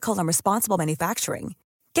safe, ethical, and responsible manufacturing.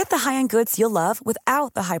 Get the high-end goods you'll love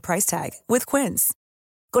without the high price tag with Quince.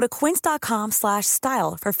 Go to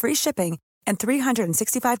quince.com/style for free shipping and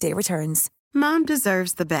 365-day returns. Mom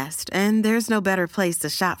deserves the best, and there's no better place to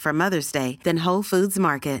shop for Mother's Day than Whole Foods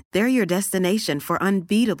Market. They're your destination for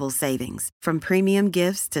unbeatable savings, from premium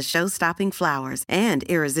gifts to show-stopping flowers and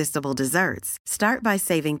irresistible desserts. Start by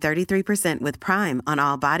saving 33% with Prime on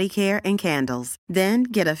all body care and candles. Then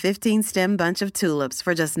get a 15-stem bunch of tulips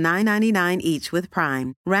for just $9.99 each with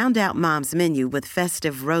Prime. Round out Mom's menu with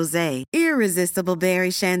festive rosé, irresistible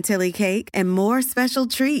berry chantilly cake, and more special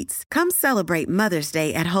treats. Come celebrate Mother's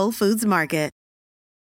Day at Whole Foods Market.